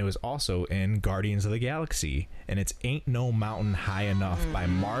Stepmom, and it was also in Guardians of the Galaxy. And it's Ain't No Mountain High Enough by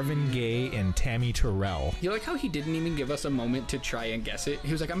Marvin Gaye and Tammy Terrell. You like how he didn't even give us a moment to try and guess it?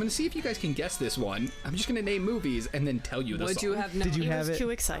 He was like, I'm going to see if you guys can guess this one. I'm just going to name movies and then tell you the Would song. you have known? Did you He have was it? too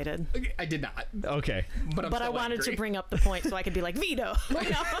excited. I did not. Okay. But But I still wanted to angry. bring up the point so I could be like, veto.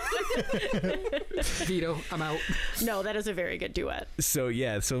 Vito, I'm out. No, that is a very good duet. So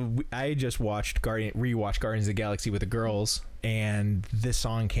yeah, I just watched rewatched Guardians of the Galaxy with the girls, and this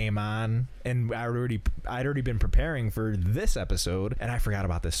song came on, and I'd already been preparing for this episode, and I forgot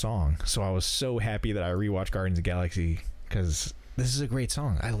about this song. So I was so happy that I rewatched Guardians of the Galaxy because this is a great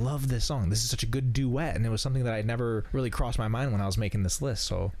song. I love this song. This is such a good duet, and it was something that I never really crossed my mind when I was making this list.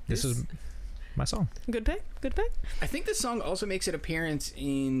 So this is my song. Good pick. Good pick. I think this song also makes an appearance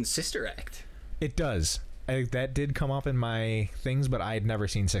in Sister Act. It does. That did come up in my things, but I had never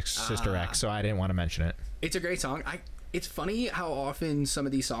seen Sister Act, so I didn't want to mention it. It's a great song. It's funny how often some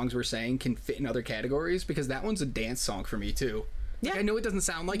of these songs we're saying can fit in other categories because that one's a dance song for me too. Like, Yeah. I know it doesn't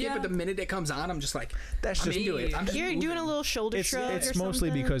sound like it, Yeah. but the minute it comes on, I'm just like, That's I'm just into it. I'm just You're doing moving. a little shoulder shrug. It's or mostly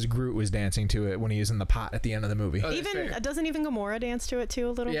something. because Groot was dancing to it when he was in the pot at the end of the movie. Oh, that's Even fair. doesn't even Gamora dance to it too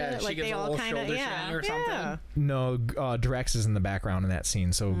a little Yeah, bit? she Like gives they a all little kind of shoulder yeah shimmy or something. yeah. No, Drax is in the background in that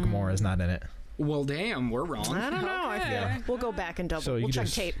scene, so Gamora's not in it. Well, damn, we're wrong. I don't know. Okay. We'll go back and double. So you We'll check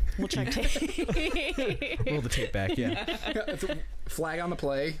just- tape. We'll check tape. Roll the tape back. Yeah. Flag on the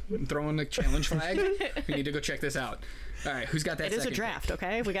play. I'm throwing the challenge flag. We need to go check this out. All right, who's got that? It is a second draft,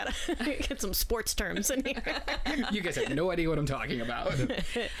 okay? We gotta get some sports terms in here. pick? You guys have no idea what I'm talking about.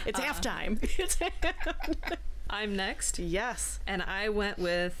 It's halftime. I'm next, Yes, and I went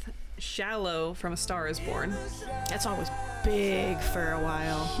with Shallow from A Star Is Born. that song was big for a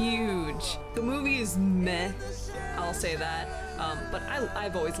while. Huge. The movie is meh, I'll say that. But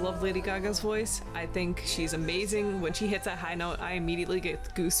I've always loved Lady Gaga's voice. I think she's amazing. When she hits that high note, I immediately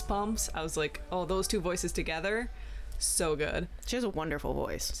get goosebumps. I was like, oh, those two voices together, so good. She has a wonderful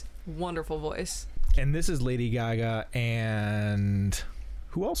voice. Wonderful voice. And this is Lady Gaga and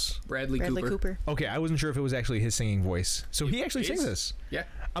who else? Bradley Bradley Cooper. Cooper. Okay, I wasn't sure if it was actually his singing voice. So he actually sings is. this. Yeah.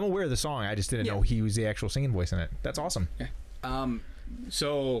 I'm aware of the song. I just didn't know he was the actual singing voice in it. That's awesome.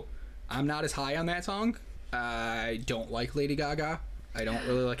 So I'm not as high on that song. I don't like Lady Gaga. I don't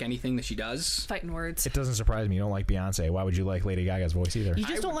really like anything that she does. Fighting words. It doesn't surprise me. You don't like Beyonce. Why would you like Lady Gaga's voice either? You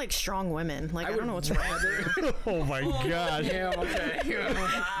just don't like strong women. Like, I don't know what's wrong. rather. Oh my god. Yeah, okay.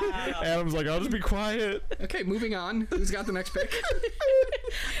 Adam's like, I'll just be quiet. Okay, moving on. Who's got the next pick?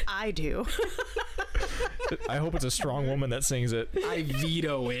 I do. I hope it's a strong woman that sings it. I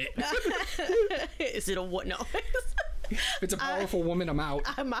veto it. Is it a what? No. If it's a powerful woman, I'm out.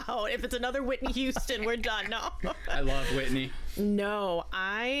 I'm out. If it's another Whitney Houston, we're done. No. I love Whitney. No,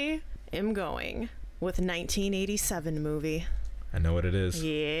 I am going with 1987 movie. I know what it is.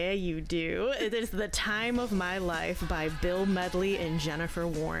 Yeah, you do. It is The Time of My Life by Bill Medley and Jennifer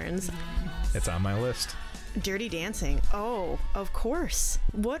Warnes. It's on my list. Dirty Dancing. Oh, of course.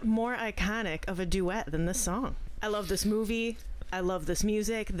 What more iconic of a duet than this song? I love this movie. I love this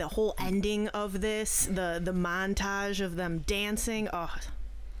music. The whole ending of this, the montage of them dancing. Oh,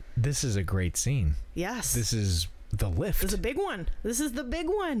 This is a great scene. yes. This is the lift. This is a big one. This is the big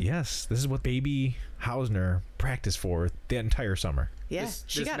one. Yes, this is what Baby Hausner practiced for the entire summer. Yeah, This-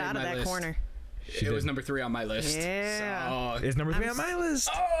 she this got made out of my that list. corner. It was number 3 on my list. Yeah. So, Is number 3 I'm on my list?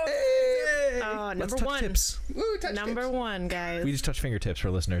 hey! Oh, Let's number touch one. tips. Woo, touch Number tips. one, guys. We just touched fingertips for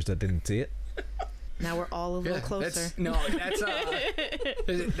listeners that didn't see it. Now we're all a little closer.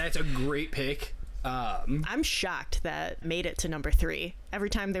 That's a great pick. I'm shocked that made it to number 3. Every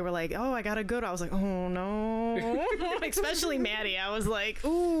time they were like, "Oh, I got a good," I was like, "Oh no!" Especially Matty. I was like,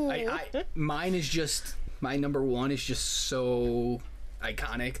 "Ooh." Mine is just my number 1 is just so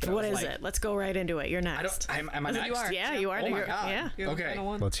iconic. That What I was is like, it? Let's go right into it. You're I next. don't. Am I next? You are. Yeah, you are. Oh my You're- god. Yeah. You're Okay. kinda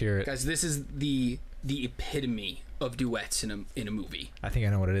one. Let's hear it. Guys, this is the epitome of duets in a movie. I think I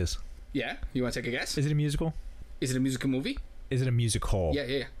know what it is. Yeah, you want to take a guess? Is it a musical? Is it a musical movie? Is it a musical?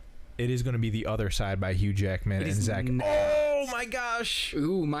 Yeah. It is going to be The Other Side by Hugh Jackman It and is Zach. not. Oh my gosh.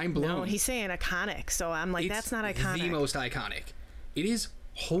 Ooh, mind blown. No, he's saying iconic, so I'm like, It's that's not iconic. the most iconic. It is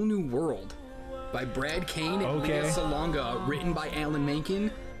Whole New World by Brad Kane and Okay. Lea Salonga, written by Alan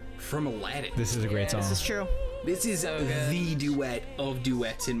Menken from Aladdin. This is a great song. This is true. This is the duet of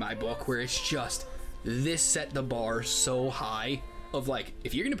duets in my book, where it's just this set the bar so high of like,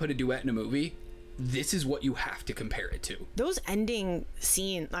 if you're gonna put a duet in a movie, this is what you have to compare it to. Those ending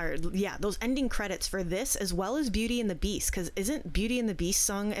those ending credits for this, as well as Beauty and the Beast, because isn't Beauty and the Beast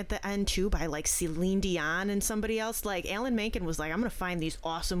sung at the end too by like Celine Dion and somebody else? Like Alan Menken was like, I'm gonna find these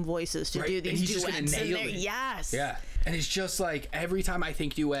awesome voices to Right, do and these he's just duets gonna in nail there. it. Yes. Yeah. And it's just like every time I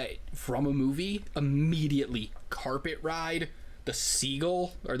think duet from a movie, immediately Carpet Ride, the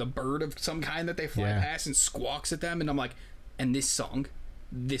seagull or the bird of some kind that they fly Yeah. past and squawks at them, and I'm like, and this song,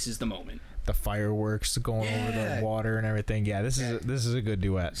 this is the moment. The fireworks going over Yeah. the water and everything. Yeah, this is a good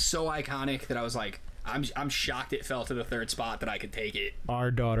duet. So iconic that I was like, I'm shocked it fell to the 3rd spot that I could take it. Our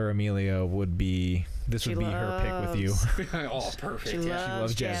daughter Amelia would be her pick with you. Oh, perfect. She Yeah.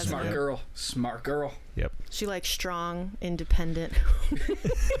 loves Jasmine. Smart Yep. girl. Smart girl. Yep. She likes strong, independent.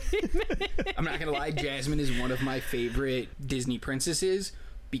 I'm not gonna lie, Jasmine is one of my favorite Disney princesses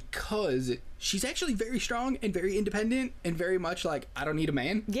because she's actually very strong and very independent and very much like, I don't need a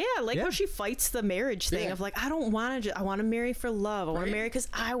man. Yeah, like Yeah. how she fights the marriage thing Yeah. of like, I don't want to. I want to marry for love. I want Right. to marry because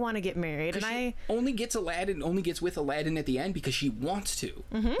I want to get married, and She only gets with Aladdin at the end because she wants to.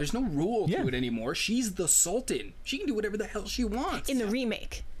 There's no rule Yeah. to it anymore. She's the Sultan. She can do whatever the hell she wants. in the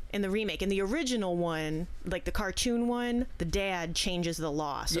remake. In the original one, like the cartoon one, the dad changes the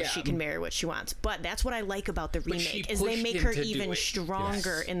law so Yeah. she can marry what she wants. But that's what I like about the But she remake is they pushed make him her to do even it.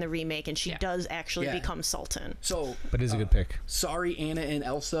 stronger Yes. in the remake, and she does actually Yeah. become Sultan. So, But it is a good pick. sorry, Anna and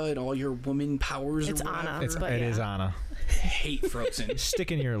Elsa and all your woman powers. It's or whatever. Anna. It But is yeah. Anna. hate Frozen.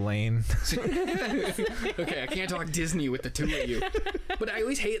 Stick in your lane. Okay, I can't talk Disney with the two of you. But I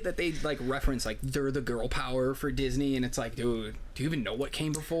always hate that they like reference like they're the girl power for Disney, and it's like, dude, do you even know what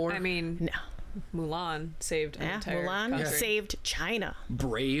came before? I mean, No. Mulan saved an entire Mulan country. saved China.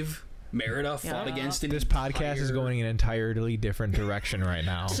 Brave. Merida fought against This podcast is going in an entirely different direction right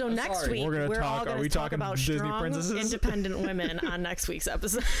now. So next sorry. week We're gonna talk- all are going we to talk talking about Disney strong, princesses? independent women on next week's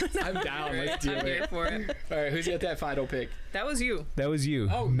episode. I'm down. Let's do I'm here it. for it. All right, who's got that final pick? That was you. That was you.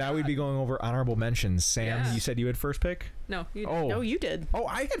 Oh, now we'd God. be going over honorable mentions. Sam, Yeah. you said you had first pick? No, you. Oh. No, you did. Oh,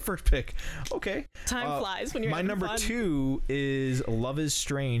 I had first pick. Okay. Time flies when you're My having number fun. 2 is Love is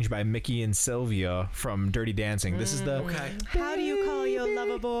Strange by Mickey and Sylvia from Dirty Dancing. This is the... Okay. How do you call your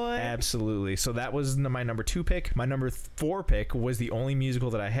lover boy? Absolutely. So that was my number 2 pick. My number 4 pick was the only musical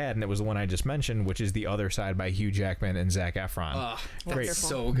that I had, and it was the one I just mentioned, which is The Other Side by Hugh Jackman and Zac Efron. That's Great.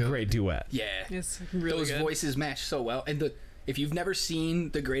 so good. Great duet. Yeah. It's really Those good. voices match so well. And if you've never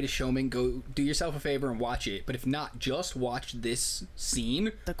seen The Greatest Showman, go do yourself a favor and watch it. But if not, just watch this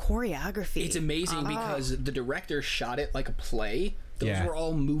scene. The choreography. It's amazing because the director shot it like a play. Those Yeah. were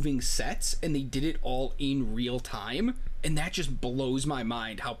all moving sets, and they did it all in real time. And that just blows my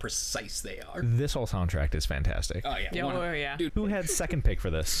mind how precise they are. This whole soundtrack is fantastic. Oh, yeah. Yeah, oh, yeah. Dude, Who had second pick for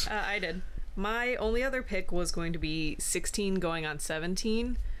this? I did. My only other pick was going to be 16 going on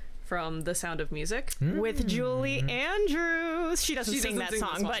 17 from The Sound of Music. with Julie Andrews. She doesn't She sing doesn't that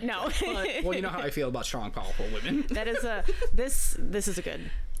sing song, this but no. well, you know how I feel about strong, powerful women. That is this is a good.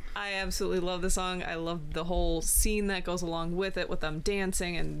 I absolutely love the song. I love the whole scene that goes along with it, with them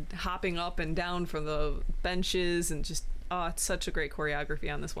dancing and hopping up and down from the benches, and just it's such a great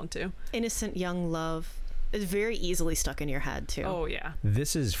choreography on this one too. Innocent young love is very easily stuck in your head too. Oh yeah.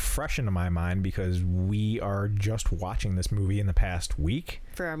 This is fresh into my mind because we are just watching this movie in the past week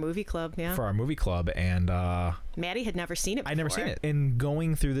For our movie club, yeah. for our movie club, and Maddie had never seen it before. I'd never seen it. And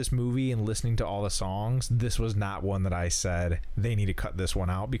going through this movie and listening to all the songs, this was not one that I said they need to cut this one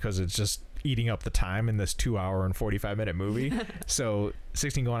out because it's just eating up the time in this 2 hour and 45-minute movie. So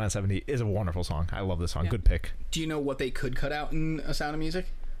 16 going on 70 is a wonderful song. I love this song. Yeah. Good pick. Do you know what they could cut out in A Sound of Music?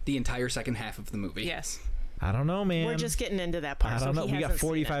 The entire second half of the movie. Yes. I don't know, man. We're just getting into that part. I don't so know. he We got hasn't seen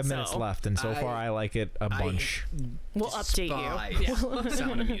 45 it, minutes so left, and so far I like it a bunch. We'll update you. despise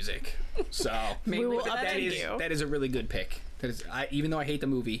Sound of Music. So Mainly will for update that. you. that is a really good pick. That is, even though I hate the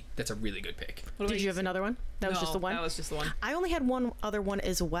movie, that's a really good pick. What about Did you have another one? That was just the one? That was just the one. I only had one other one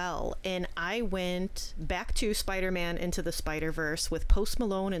as well, and I went back to Spider-Man Into the Spider-Verse with Post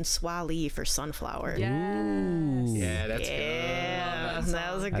Malone and Swa Lee for Sunflower. Yes. Yeah, that's Yeah, good.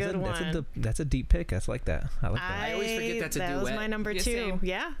 that was a good one. That's a deep pick. That's like that. I like that. I always forget that's a that was duet. my number Yeah, 2. same.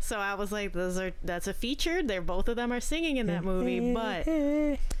 Yeah, so I was like, that's a feature. They're both of them are singing in that movie, but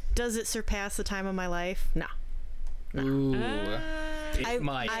does it surpass The Time of My Life? No. good. Ooh, it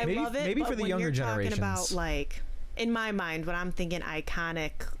might. I Maybe- love it. maybe but for the when younger you're talking generations. about like, in my mind, when I'm thinking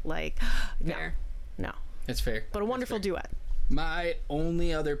iconic, like, no, Fair. no. That's fair. But a That's wonderful fair. duet. My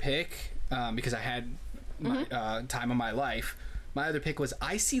only other pick, because I had my time of my life, my other pick was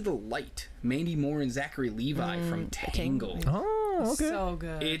I See the Light, Mandy Moore and Zachary Levi from Tangled. Oh, okay. So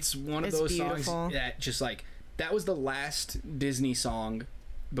good. It's one of It's those beautiful. songs that just like, that was the last Disney song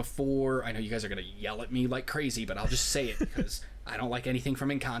before, I know you guys are going to yell at me like crazy, but I'll just say it because I don't like anything from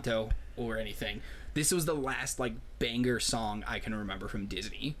Encanto or anything. This was the last like banger song I can remember from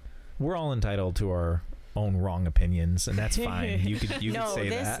Disney. We're all entitled to our own wrong opinions, and that's fine. You could say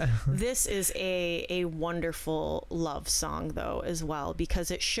that. This is a wonderful love song though as well,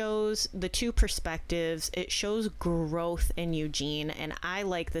 because it shows the two perspectives. It shows growth in Eugene, and I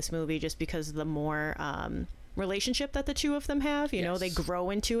like this movie just because the more relationship that the two of them have, you know, they Yes. grow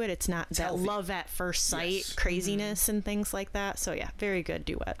into it. It's not that healthy. love at first sight Yes. craziness and things like that. So yeah, very good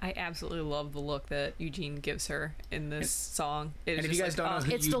duet. I absolutely love the look that Eugene gives her in this song. It is And if just you guys like, don't know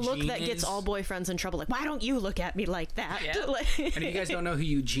who It's the look Eugene that gets is- all boyfriends in trouble. Like, why don't you look at me like that? Yeah. Like- And if you guys don't know who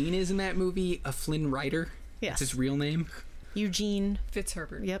Eugene is in that movie, a Flynn Rider. Yes. That's his real name. Eugene.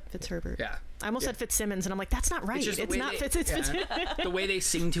 Fitzherbert. Yep, Fitzherbert. Yeah. I almost said Fitzsimmons, and I'm like, that's not right. just the It's way not they- Fitz. It's Fitz. yeah. The way they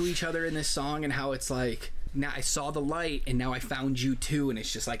sing to each other in this song and how it's like, now I saw the light and now I found you too, and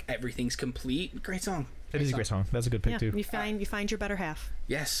it's just like everything's complete. Great song. It is a great song. That's a good pick Yeah, too. you find your better half.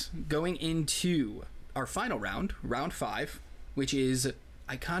 Yes. Going into our final round, round 5, which is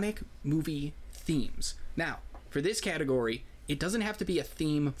iconic movie themes. Now, for this category, it doesn't have to be a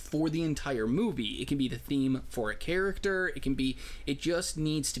theme for the entire movie. It can be the theme for a character. It just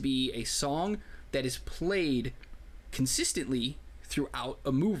needs to be a song that is played consistently throughout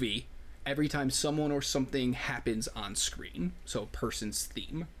a movie every time someone or something happens on screen. So, a person's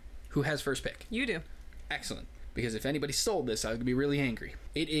theme. Who has first pick? You do. Excellent. because if anybody stole this, I would be really angry.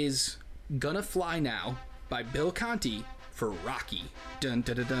 It is Gonna Fly Now by Bill Conti for Rocky. Dun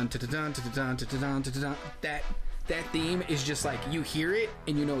dun dun dun dun dun dun dun dun dun dun. That theme is just like, you hear it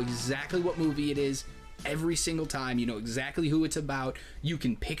and you know exactly what movie it is. Every single time, you know exactly who it's about. You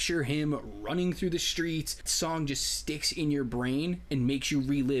can picture him running through the streets. The song just sticks in your brain and makes you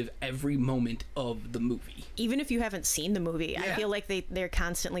relive every moment of the movie. Even if you haven't seen the movie, I feel like they're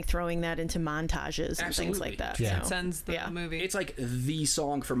constantly throwing that into montages and things like that. Yeah. It sends the movie. It's like the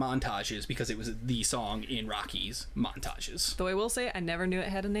song for montages because it was the song in Rocky's montages. Though I will say, I never knew it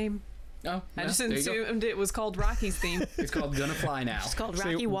had a name. Oh, I just assumed it was called Rocky's theme. It's called Gonna Fly Now. It's called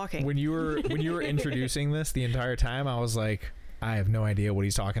Rocky Walking. When you were introducing this the entire time, I was like, I have no idea what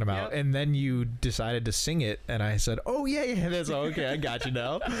he's talking about. Yep. And then you decided to sing it, and I said, oh, yeah, that's okay. I got you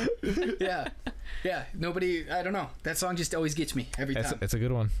now. Yeah. Nobody, I don't know. That song just always gets me every time. It's a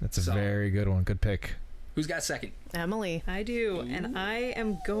good one. It's a very good one. Good pick. Who's got second? Emily. I do, and I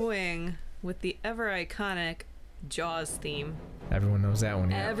am going with the ever iconic Jaws theme. Everyone knows that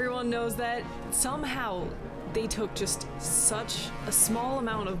one. Yeah. Everyone knows that. Somehow they took just such a small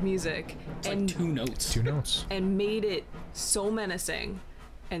amount of music and like two notes and made it so menacing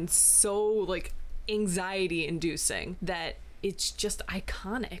and so like anxiety inducing that it's just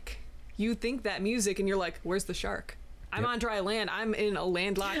iconic. You think that music and you're like, where's the shark? I'm on dry land. I'm in a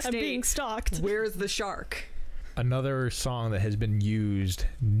landlocked state. I'm being stalked. Where's the shark? Another song that has been used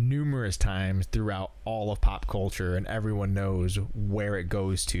numerous times throughout all of pop culture, and everyone knows where it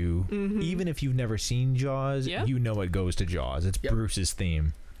goes to. Mm-hmm. Even if you've never seen Jaws, you know it goes to Jaws. It's Bruce's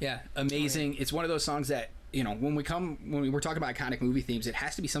theme. Yeah, amazing. It's one of those songs that, you know, when we're talking about iconic movie themes, it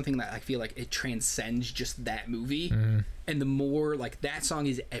has to be something that I feel like it transcends just that movie. Mm-hmm. And the more, like, that song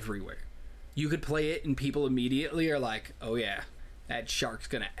is everywhere. You could play it and people immediately are like, oh yeah, that shark's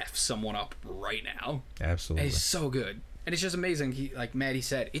gonna F someone up right now. Absolutely. And it's so good. And it's just amazing. Like Matty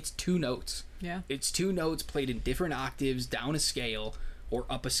said, it's two notes. Yeah. It's two notes played in different octaves, down a scale or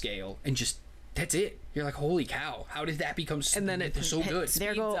up a scale, and just, that's it. You're like, holy cow, how did that become and then it's so good?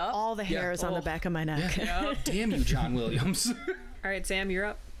 There go all the hairs on the back of my neck. Yeah. Damn you, John Williams. All right, Sam, you're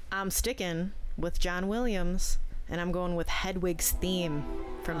up. I'm sticking with John Williams, and I'm going with Hedwig's theme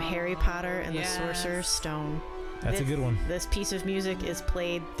from Harry Potter and the Sorcerer's Stone. That's a good one. This piece of music is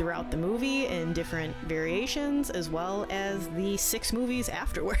played throughout the movie in different variations, as well as the 6 movies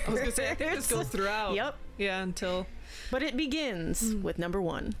afterwards. I was going to say, I think this goes throughout. Yep. Yeah, until... But it begins with number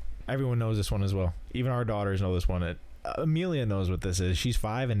 1. Everyone knows this one as well. Even our daughters know this one. Amelia knows what this is. She's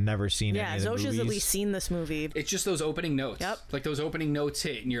 5 and never seen any of the movies. Zosha's at least seen this movie. It's just those opening notes. Yep. Like those opening notes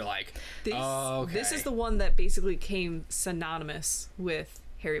hit, and you're like, okay. This is the one that basically came synonymous with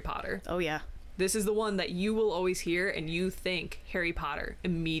Harry Potter. Oh, yeah. This is the one that you will always hear, and you think Harry Potter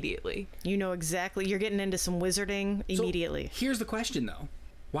immediately. You know exactly. You're getting into some wizarding immediately. So here's the question, though.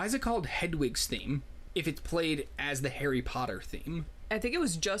 Why is it called Hedwig's theme if it's played as the Harry Potter theme? I think it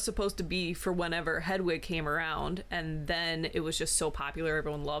was just supposed to be for whenever Hedwig came around, and then it was just so popular,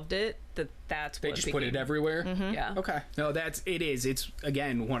 everyone loved it, that's what they just put it everywhere? Mm-hmm. Yeah. Okay. No, it is. It's,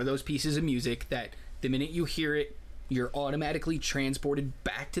 again, one of those pieces of music that the minute you hear it, you're automatically transported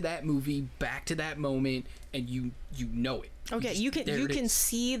back to that movie, back to that moment, and you know it. Okay, you can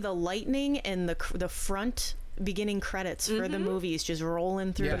see the lightning and the front beginning credits for the movies just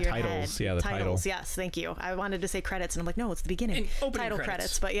rolling through your titles. head. Yeah, the titles. Yes, thank you. I wanted to say credits, and I'm like, no, it's the beginning. Title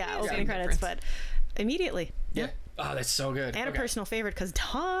credits, but opening credits, but immediately. Yeah. Oh, that's so good. And a personal favorite because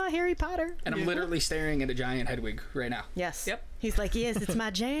Harry Potter. And I'm literally staring at a giant Hedwig right now. Yes. Yep. He's like, yes, it's my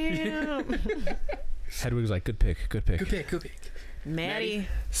jam. Hedwig's like, good pick. Matty.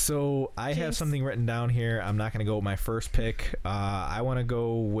 So I have something written down here. I'm not going to go with my first pick. I want to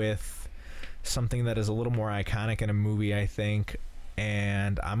go with something that is a little more iconic in a movie, I think.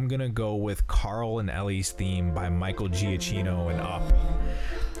 And I'm going to go with Carl and Ellie's theme by Michael Giacchino and Up.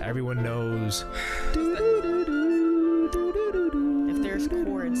 Everyone knows. If there's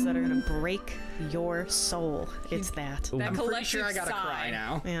chords that are going to break your soul, it's that. That I'm collective pretty sure I gotta cry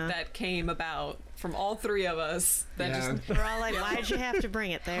now. Yeah. That came about from all 3 of us. We're all like, why'd you have to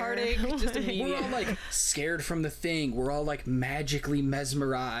bring it there? Heartache, just immediate. We're all like scared from the thing. We're all like magically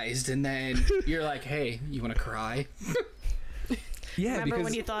mesmerized, and then you're like, hey, you want to cry? Yeah, remember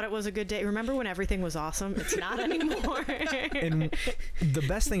when you thought it was a good day? Remember when everything was awesome? It's not anymore. And the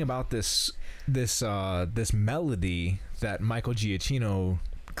best thing about this melody that Michael Giacchino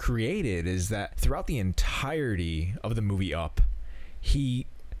created is that throughout the entirety of the movie Up, he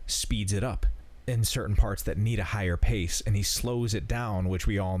speeds it up. in certain parts that need a higher pace, and he slows it down, which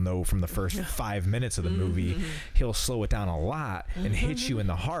we all know from the first 5 minutes of the movie. He'll slow it down a lot and hit you in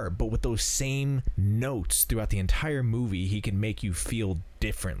the heart, but with those same notes throughout the entire movie, he can make you feel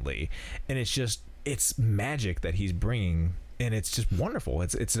differently. And it's magic that he's bringing, and it's just wonderful.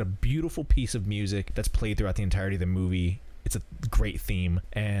 It's a beautiful piece of music that's played throughout the entirety of the movie. It's a great theme,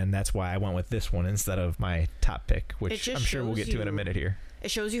 and that's why I went with this one instead of my top pick, which I'm sure we'll get to in a minute here. It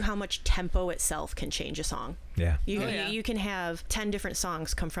shows you how much tempo itself can change a song. Yeah. You can have 10 different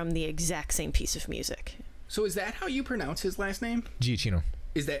songs come from the exact same piece of music. So is that how you pronounce his last name? Giacchino.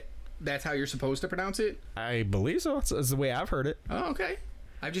 Is that's how you're supposed to pronounce it? I believe so. It's the way I've heard it. Oh, okay.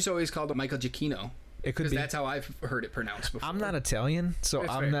 I've just always called it Michael Giacchino. It could be. Because that's how I've heard it pronounced before. I'm not Italian, so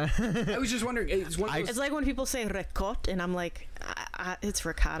That's I'm fair. not. I was just wondering. It's one of those... It's like when people say ricotta, and I'm like, it's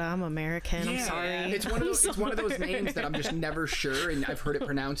ricotta. I'm American. I'm sorry. It's one of those names that I'm just never sure, and I've heard it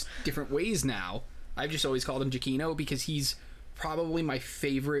pronounced different ways now. I've just always called him Giacchino because he's probably my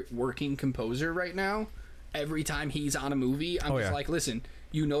favorite working composer right now. Every time he's on a movie, I'm just like, listen,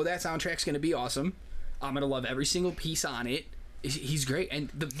 you know that soundtrack's going to be awesome. I'm going to love every single piece on it. He's great, and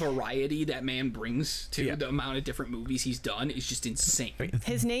the variety that man brings to the amount of different movies he's done is just insane.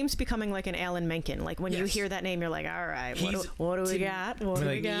 His name's becoming like an Alan Menken. Like when you hear that name, you're like, all right, what do we got? What do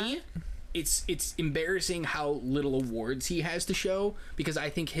we got? It's embarrassing how little awards he has to show, because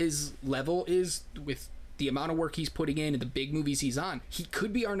I think his level is, with the amount of work he's putting in and the big movies he's on, he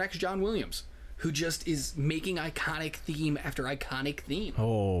could be our next John Williams, who just is making iconic theme after iconic theme.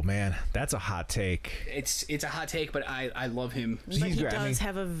 Oh man, that's a hot take. It's a hot take, but I love him. But he does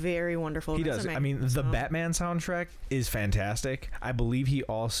have a very wonderful resume. He does. I mean, the Batman soundtrack is fantastic. I believe he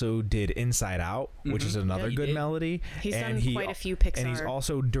also did Inside Out, which is another good melody. He's done quite a few Pixar. And he's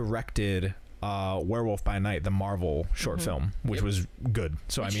also directed Werewolf by Night, the Marvel short film, which was good.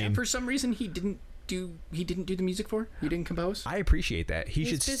 So Which, I mean, for some reason he didn't do the music for. He didn't compose. I appreciate that. He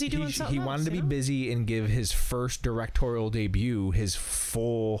wanted to be busy and give his first directorial debut his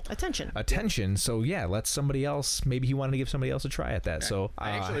full attention. So yeah, let somebody else. Maybe he wanted to give somebody else a try at that. So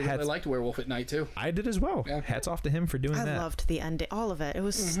I actually really liked Werewolf at Night too. I did as well. Yeah. Hats off to him for doing that. I loved the ending, all of it. It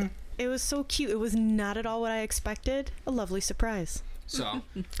was so cute. It was not at all what I expected. A lovely surprise. So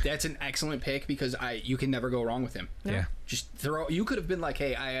that's an excellent pick, because you can never go wrong with him. Yeah. Just you could have been like,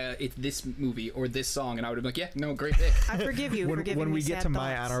 hey, it's this movie or this song, and I would have been like, yeah, no, great pick. I forgive you. When we get to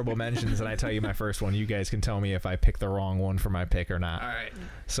my honorable mentions and I tell you my first one, you guys can tell me if I picked the wrong one for my pick or not. All right.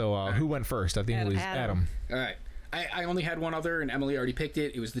 So who went first? I think it was Adam. All right. I only had one other, and Emily already picked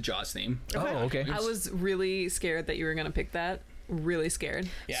it. It was the Jaws theme. Oh, okay. I was really scared that you were going to pick that. Really scared.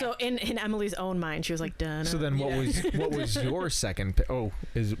 Yeah. So in Emily's own mind, she was like, done. So then what was your second pick? Oh,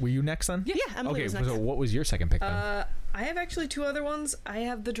 were you next then? Yeah, Emily was next. So what was your second pick then? I have actually two other ones. I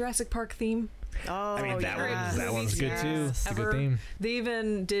have the Jurassic Park theme. Oh, I mean, that one's good too. It's a good theme. They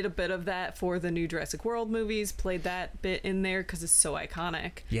even did a bit of that for the new Jurassic World movies, played that bit in there because it's so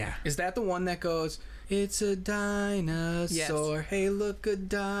iconic. Yeah. Is that the one that goes, it's a dinosaur, yes. Hey, look, a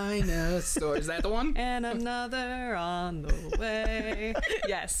dinosaur. Is that the one? And another on the way.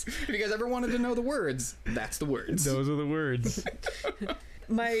 Yes. If you guys ever wanted to know the words, that's the words. Those are the words.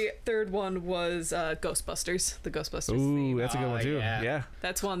 My third one was Ghostbusters, the Ghostbusters theme. Ooh, that's a good one too. Yeah.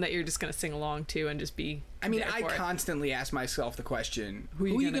 That's one that you're just going to sing along to and just be I mean, I constantly ask myself the question, who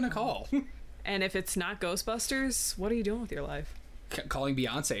are you going to call? And if it's not Ghostbusters, what are you doing with your life? Calling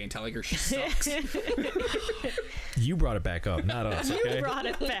Beyonce and telling her she sucks. You brought it back up, not us. Okay? You brought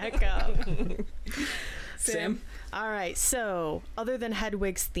it back up. Sam? All right, so other than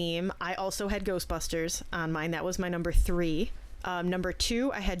Hedwig's theme, I also had Ghostbusters on mine. That was my number 3. Number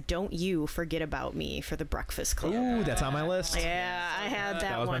 2, I had Don't You Forget About Me for the Breakfast Club. Ooh, that's on my list. Yeah, I had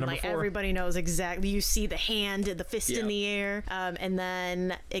that was one. my Like 4. Everybody knows exactly. You see the hand, the fist in the air. And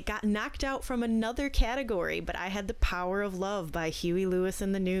then it got knocked out from another category, but I had The Power of Love by Huey Lewis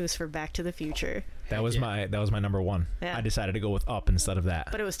and the News for Back to the Future. That was my number 1. Yeah. I decided to go with Up instead of that.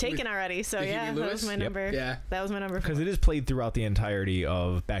 But it was taken already, so yeah, that was my number. Yeah. That was my number 4. Because it is played throughout the entirety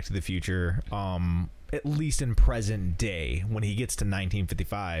of Back to the Future. At least in present day, when he gets to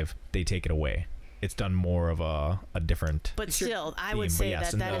 1955, they take it away. It's done more of a different. But still, I would say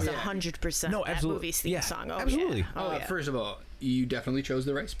that is 100% that movie's theme song. Oh, absolutely. Yeah. First of all, you definitely chose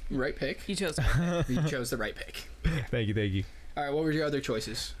the right pick. You chose You chose the right pick. Thank you. All right, what were your other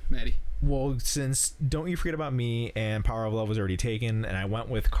choices, Matty? Well, since Don't You Forget About Me and Power of Love was already taken, and I went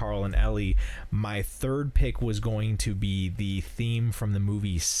with Carl and Ellie, my third pick was going to be the theme from the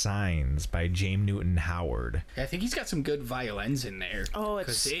movie Signs by James Newton Howard. I think he's got some good violins in there. Oh,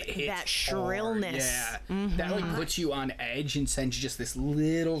 it's that shrillness. Yeah, that like puts you on edge and sends just this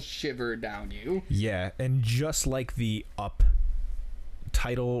little shiver down you. Yeah, and just like the Up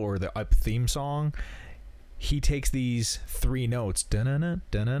title or the Up theme song, he takes these 3 notes, dun-dun-dun,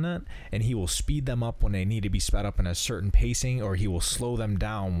 dun-dun-dun, and he will speed them up when they need to be sped up in a certain pacing, or he will slow them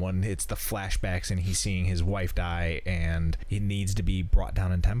down when it's the flashbacks and he's seeing his wife die and it needs to be brought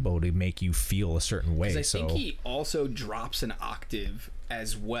down in tempo to make you feel a certain way. I think he also drops an octave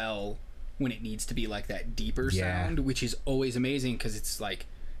as well when it needs to be like that deeper sound, which is always amazing because it's like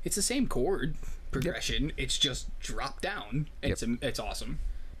it's the same chord progression. Yep. It's just dropped down. It's awesome.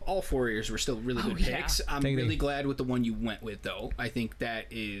 All 4 years were still really good picks. I'm really glad with the one you went with, though. I think that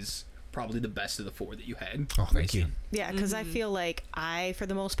is probably the best of the 4 that you had. Oh, thank you. Yeah, because I feel like I, for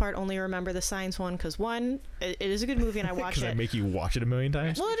the most part, only remember the Signs one because, one, it is a good movie and I watched it. Because I make you watch it a million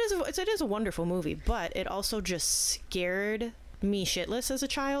times? Well, it is a wonderful movie, but it also just scared me shitless as a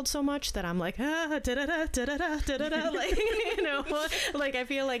child so much that I'm like, da da da da da da da da, like, you know, like I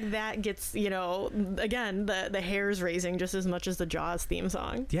feel like that gets, you know, again the hairs raising just as much as the Jaws theme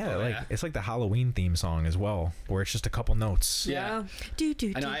song. Yeah, it's like the Halloween theme song as well, where it's just a couple notes. Yeah.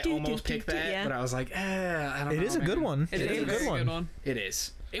 I know I almost picked that, but I was like, I don't know. It is a good one. It is a good one. It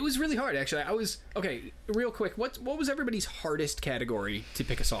is. It was really hard, actually. Okay, real quick, what was everybody's hardest category to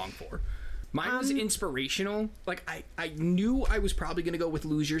pick a song for? Mine was inspirational. Like, I knew I was probably going to go with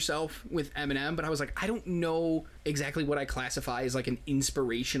Lose Yourself with Eminem, but I was like, I don't know exactly what I classify as like an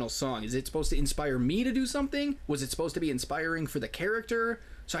inspirational song. Is it supposed to inspire me to do something? Was it supposed to be inspiring for the character?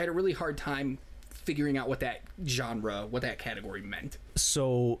 So I had a really hard time figuring out what that genre, what that category meant.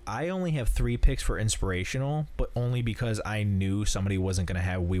 So I only have 3 picks for inspirational, but only because I knew somebody wasn't going to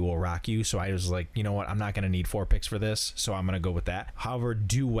have We Will Rock You. So I was like, you know what? I'm not going to need 4 picks for this. So I'm going to go with that. However,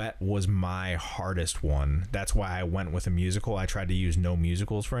 duet was my hardest one. That's why I went with a musical. I tried to use no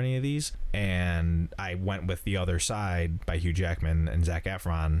musicals for any of these. And I went with The Other Side by Hugh Jackman and Zac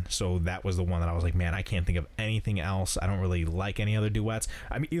Efron. So that was the one that I was like, man, I can't think of anything else. I don't really like any other duets.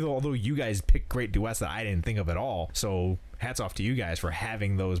 I mean, although you guys picked great duets that I didn't think of at all. So hats off to you guys for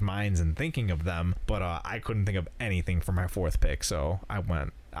having those minds and thinking of them, but I couldn't think of anything for my 4th pick, so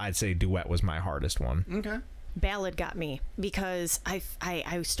I'd say duet was my hardest one. Okay. Ballad got me because I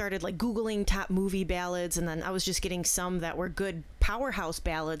started like Googling top movie ballads, and then I was just getting some that were good powerhouse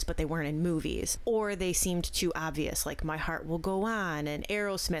ballads, but they weren't in movies, or they seemed too obvious, like My Heart Will Go On and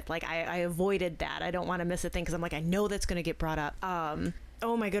Aerosmith. Like I avoided that. I don't want to miss a thing because I'm like, I know that's going to get brought up.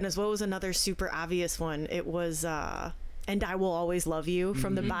 Oh my goodness, what was another super obvious one? It was And I Will Always Love You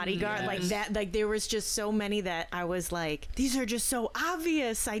from The Bodyguard. Yes. Like that, like there was just so many that I was like, these are just so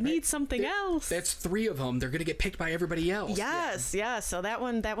obvious. I need something else. That's 3 of them. They're going to get picked by everybody else. Yes, yeah. So that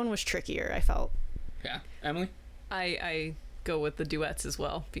one was trickier, I felt. Yeah. Emily? I go with the duets as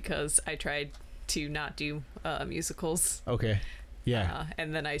well because I tried to not do musicals. Okay. Yeah.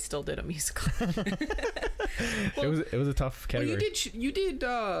 And then I still did a musical. It was a tough category. Well, you did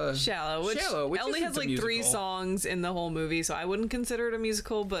Shallow, which only has like 3 songs in the whole movie, so I wouldn't consider it a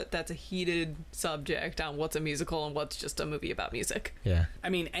musical, but that's a heated subject on what's a musical and what's just a movie about music. Yeah. I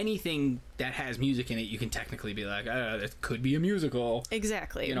mean, anything that has music in it, you can technically be like, that could be a musical.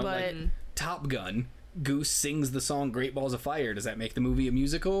 Exactly. You know, but like Top Gun. Goose sings the song Great Balls of Fire. Does that make the movie a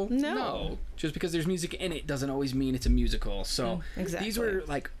musical? No. Just because there's music in it doesn't always mean it's a musical. So exactly. These were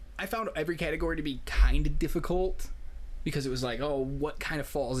like, I found every category to be kind of difficult because it was like, oh, what kind of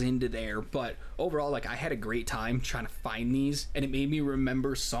falls into there? But overall, like, I had a great time trying to find these, and it made me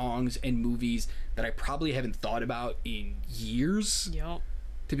remember songs and movies that I probably haven't thought about in years. Yep.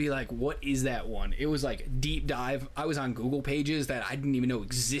 To be like, what is that one? It was like deep dive. I was on Google pages that I didn't even know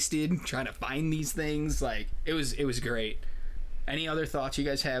existed, trying to find these things. Like, it was great. Any other thoughts you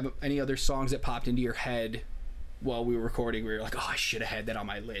guys have? Any other songs that popped into your head while we were recording where you're like, oh, I should have had that on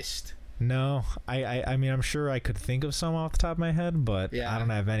my list? No, I mean, I'm sure I could think of some off the top of my head, but I don't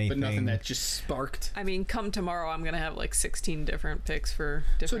have anything. But nothing that just sparked. I mean, come tomorrow, I'm going to have like 16 different picks for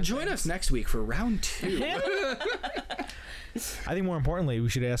different So join us next week for round 2. I think more importantly, we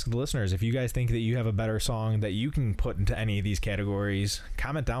should ask the listeners, if you guys think that you have a better song that you can put into any of these categories,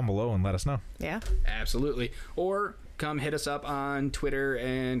 comment down below and let us know. Yeah. Absolutely. Or come hit us up on Twitter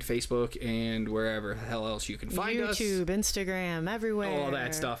and Facebook and wherever the hell else you can find us. YouTube, Instagram, everywhere. All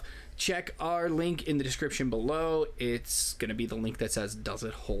that stuff. Check our link in the description below. It's going to be the link that says, Does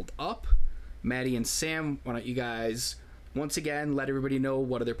It Hold Up? Matty and Sam, why don't you guys Once again, let everybody know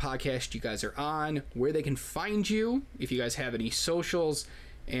what other podcast you guys are on, where they can find you, if you guys have any socials,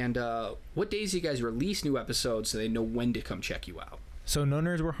 and what days you guys release new episodes so they know when to come check you out. So No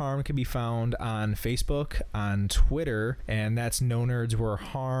Nerds Were Harmed can be found on Facebook, on Twitter, and that's No Nerds Were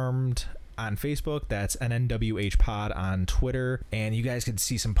Harmed on Facebook. That's NNWH Pod on Twitter, and you guys can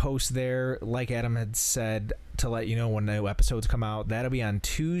see some posts there. Like Adam had said, to let you know when new episodes come out, that'll be on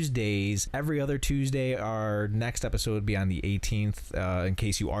Tuesdays. Every other Tuesday. Our next episode would be on the 18th, in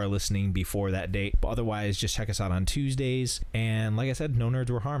case you are listening before that date. But otherwise, just check us out on Tuesdays. And like I said, No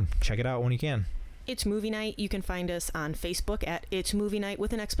Nerds Were Harmed. Check it out when you can. It's Movie Night. You can find us on Facebook at It's Movie Night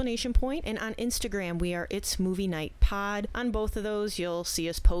with an exclamation point, and on Instagram we are It's Movie Night Pod. On both of those, you'll see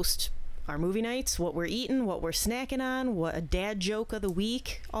us post our movie nights, what we're eating, what we're snacking on, what a dad joke of the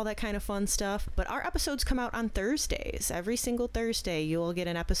week, all that kind of fun stuff. But our episodes come out on Thursdays. Every single Thursday, you'll get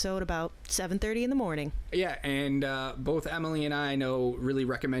an episode about 7:30 in the morning. Yeah, and both Emily and I know really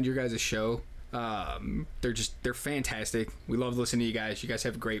recommend your guys' show. They're fantastic. We love listening to you guys. You guys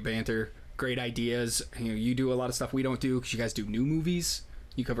have great banter, great ideas. You do a lot of stuff we don't do because you guys do new movies.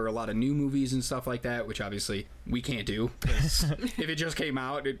 You cover a lot of new movies and stuff like that, which obviously we can't do. If it just came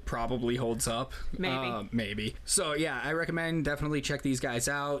out, it probably holds up. Maybe. So yeah, I recommend definitely check these guys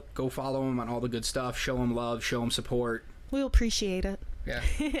out. Go follow them on all the good stuff. Show them love. Show them support. We'll appreciate it. Yeah.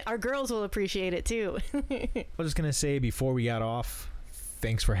 Our girls will appreciate it too. I was just gonna say before we got off,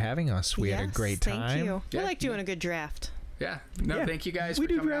 thanks for having us. We had a great time. Thank you. Yeah. We like doing a good draft. Yeah. No, Yeah. thank you guys We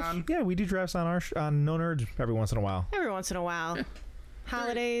for do coming drafts. on. Yeah, we do drafts on on No Nerds every once in a while. Every once in a while.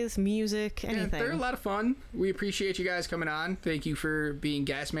 Holidays, music, Yeah, anything. they're a lot of fun. We appreciate you guys coming on. Thank you for being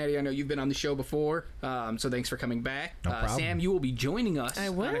guests, Matty. I know you've been on the show before, so thanks for coming back. No problem. Sam, you will be joining us I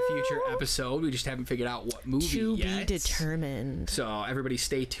on will. a future episode. We just haven't figured out what movie To yet. be determined. So everybody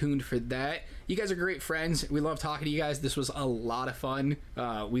stay tuned for that. You guys are great friends. We love talking to you guys. This was a lot of fun.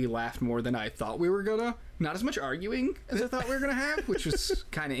 We laughed more than I thought we were gonna. Not as much arguing as I thought we were gonna have, which was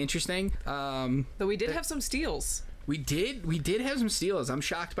kind of interesting. Though we did have some steals. We did have some steals. I'm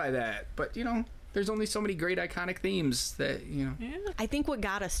shocked by that. But, there's only so many great iconic themes that, Yeah. I think what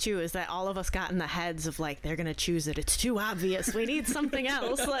got us too is that all of us got in the heads of like, they're gonna choose it. It's too obvious. We need something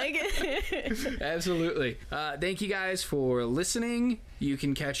else. Like, Absolutely. Thank you guys for listening. You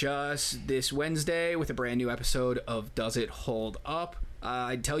can catch us this Wednesday with a brand new episode of Does It Hold Up?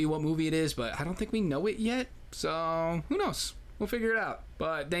 I'd tell you what movie it is, but I don't think we know it yet. So who knows? We'll figure it out.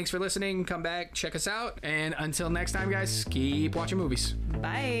 But thanks for listening. Come back, check us out. And until next time, guys, keep watching movies.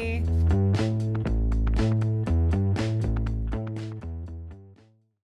 Bye.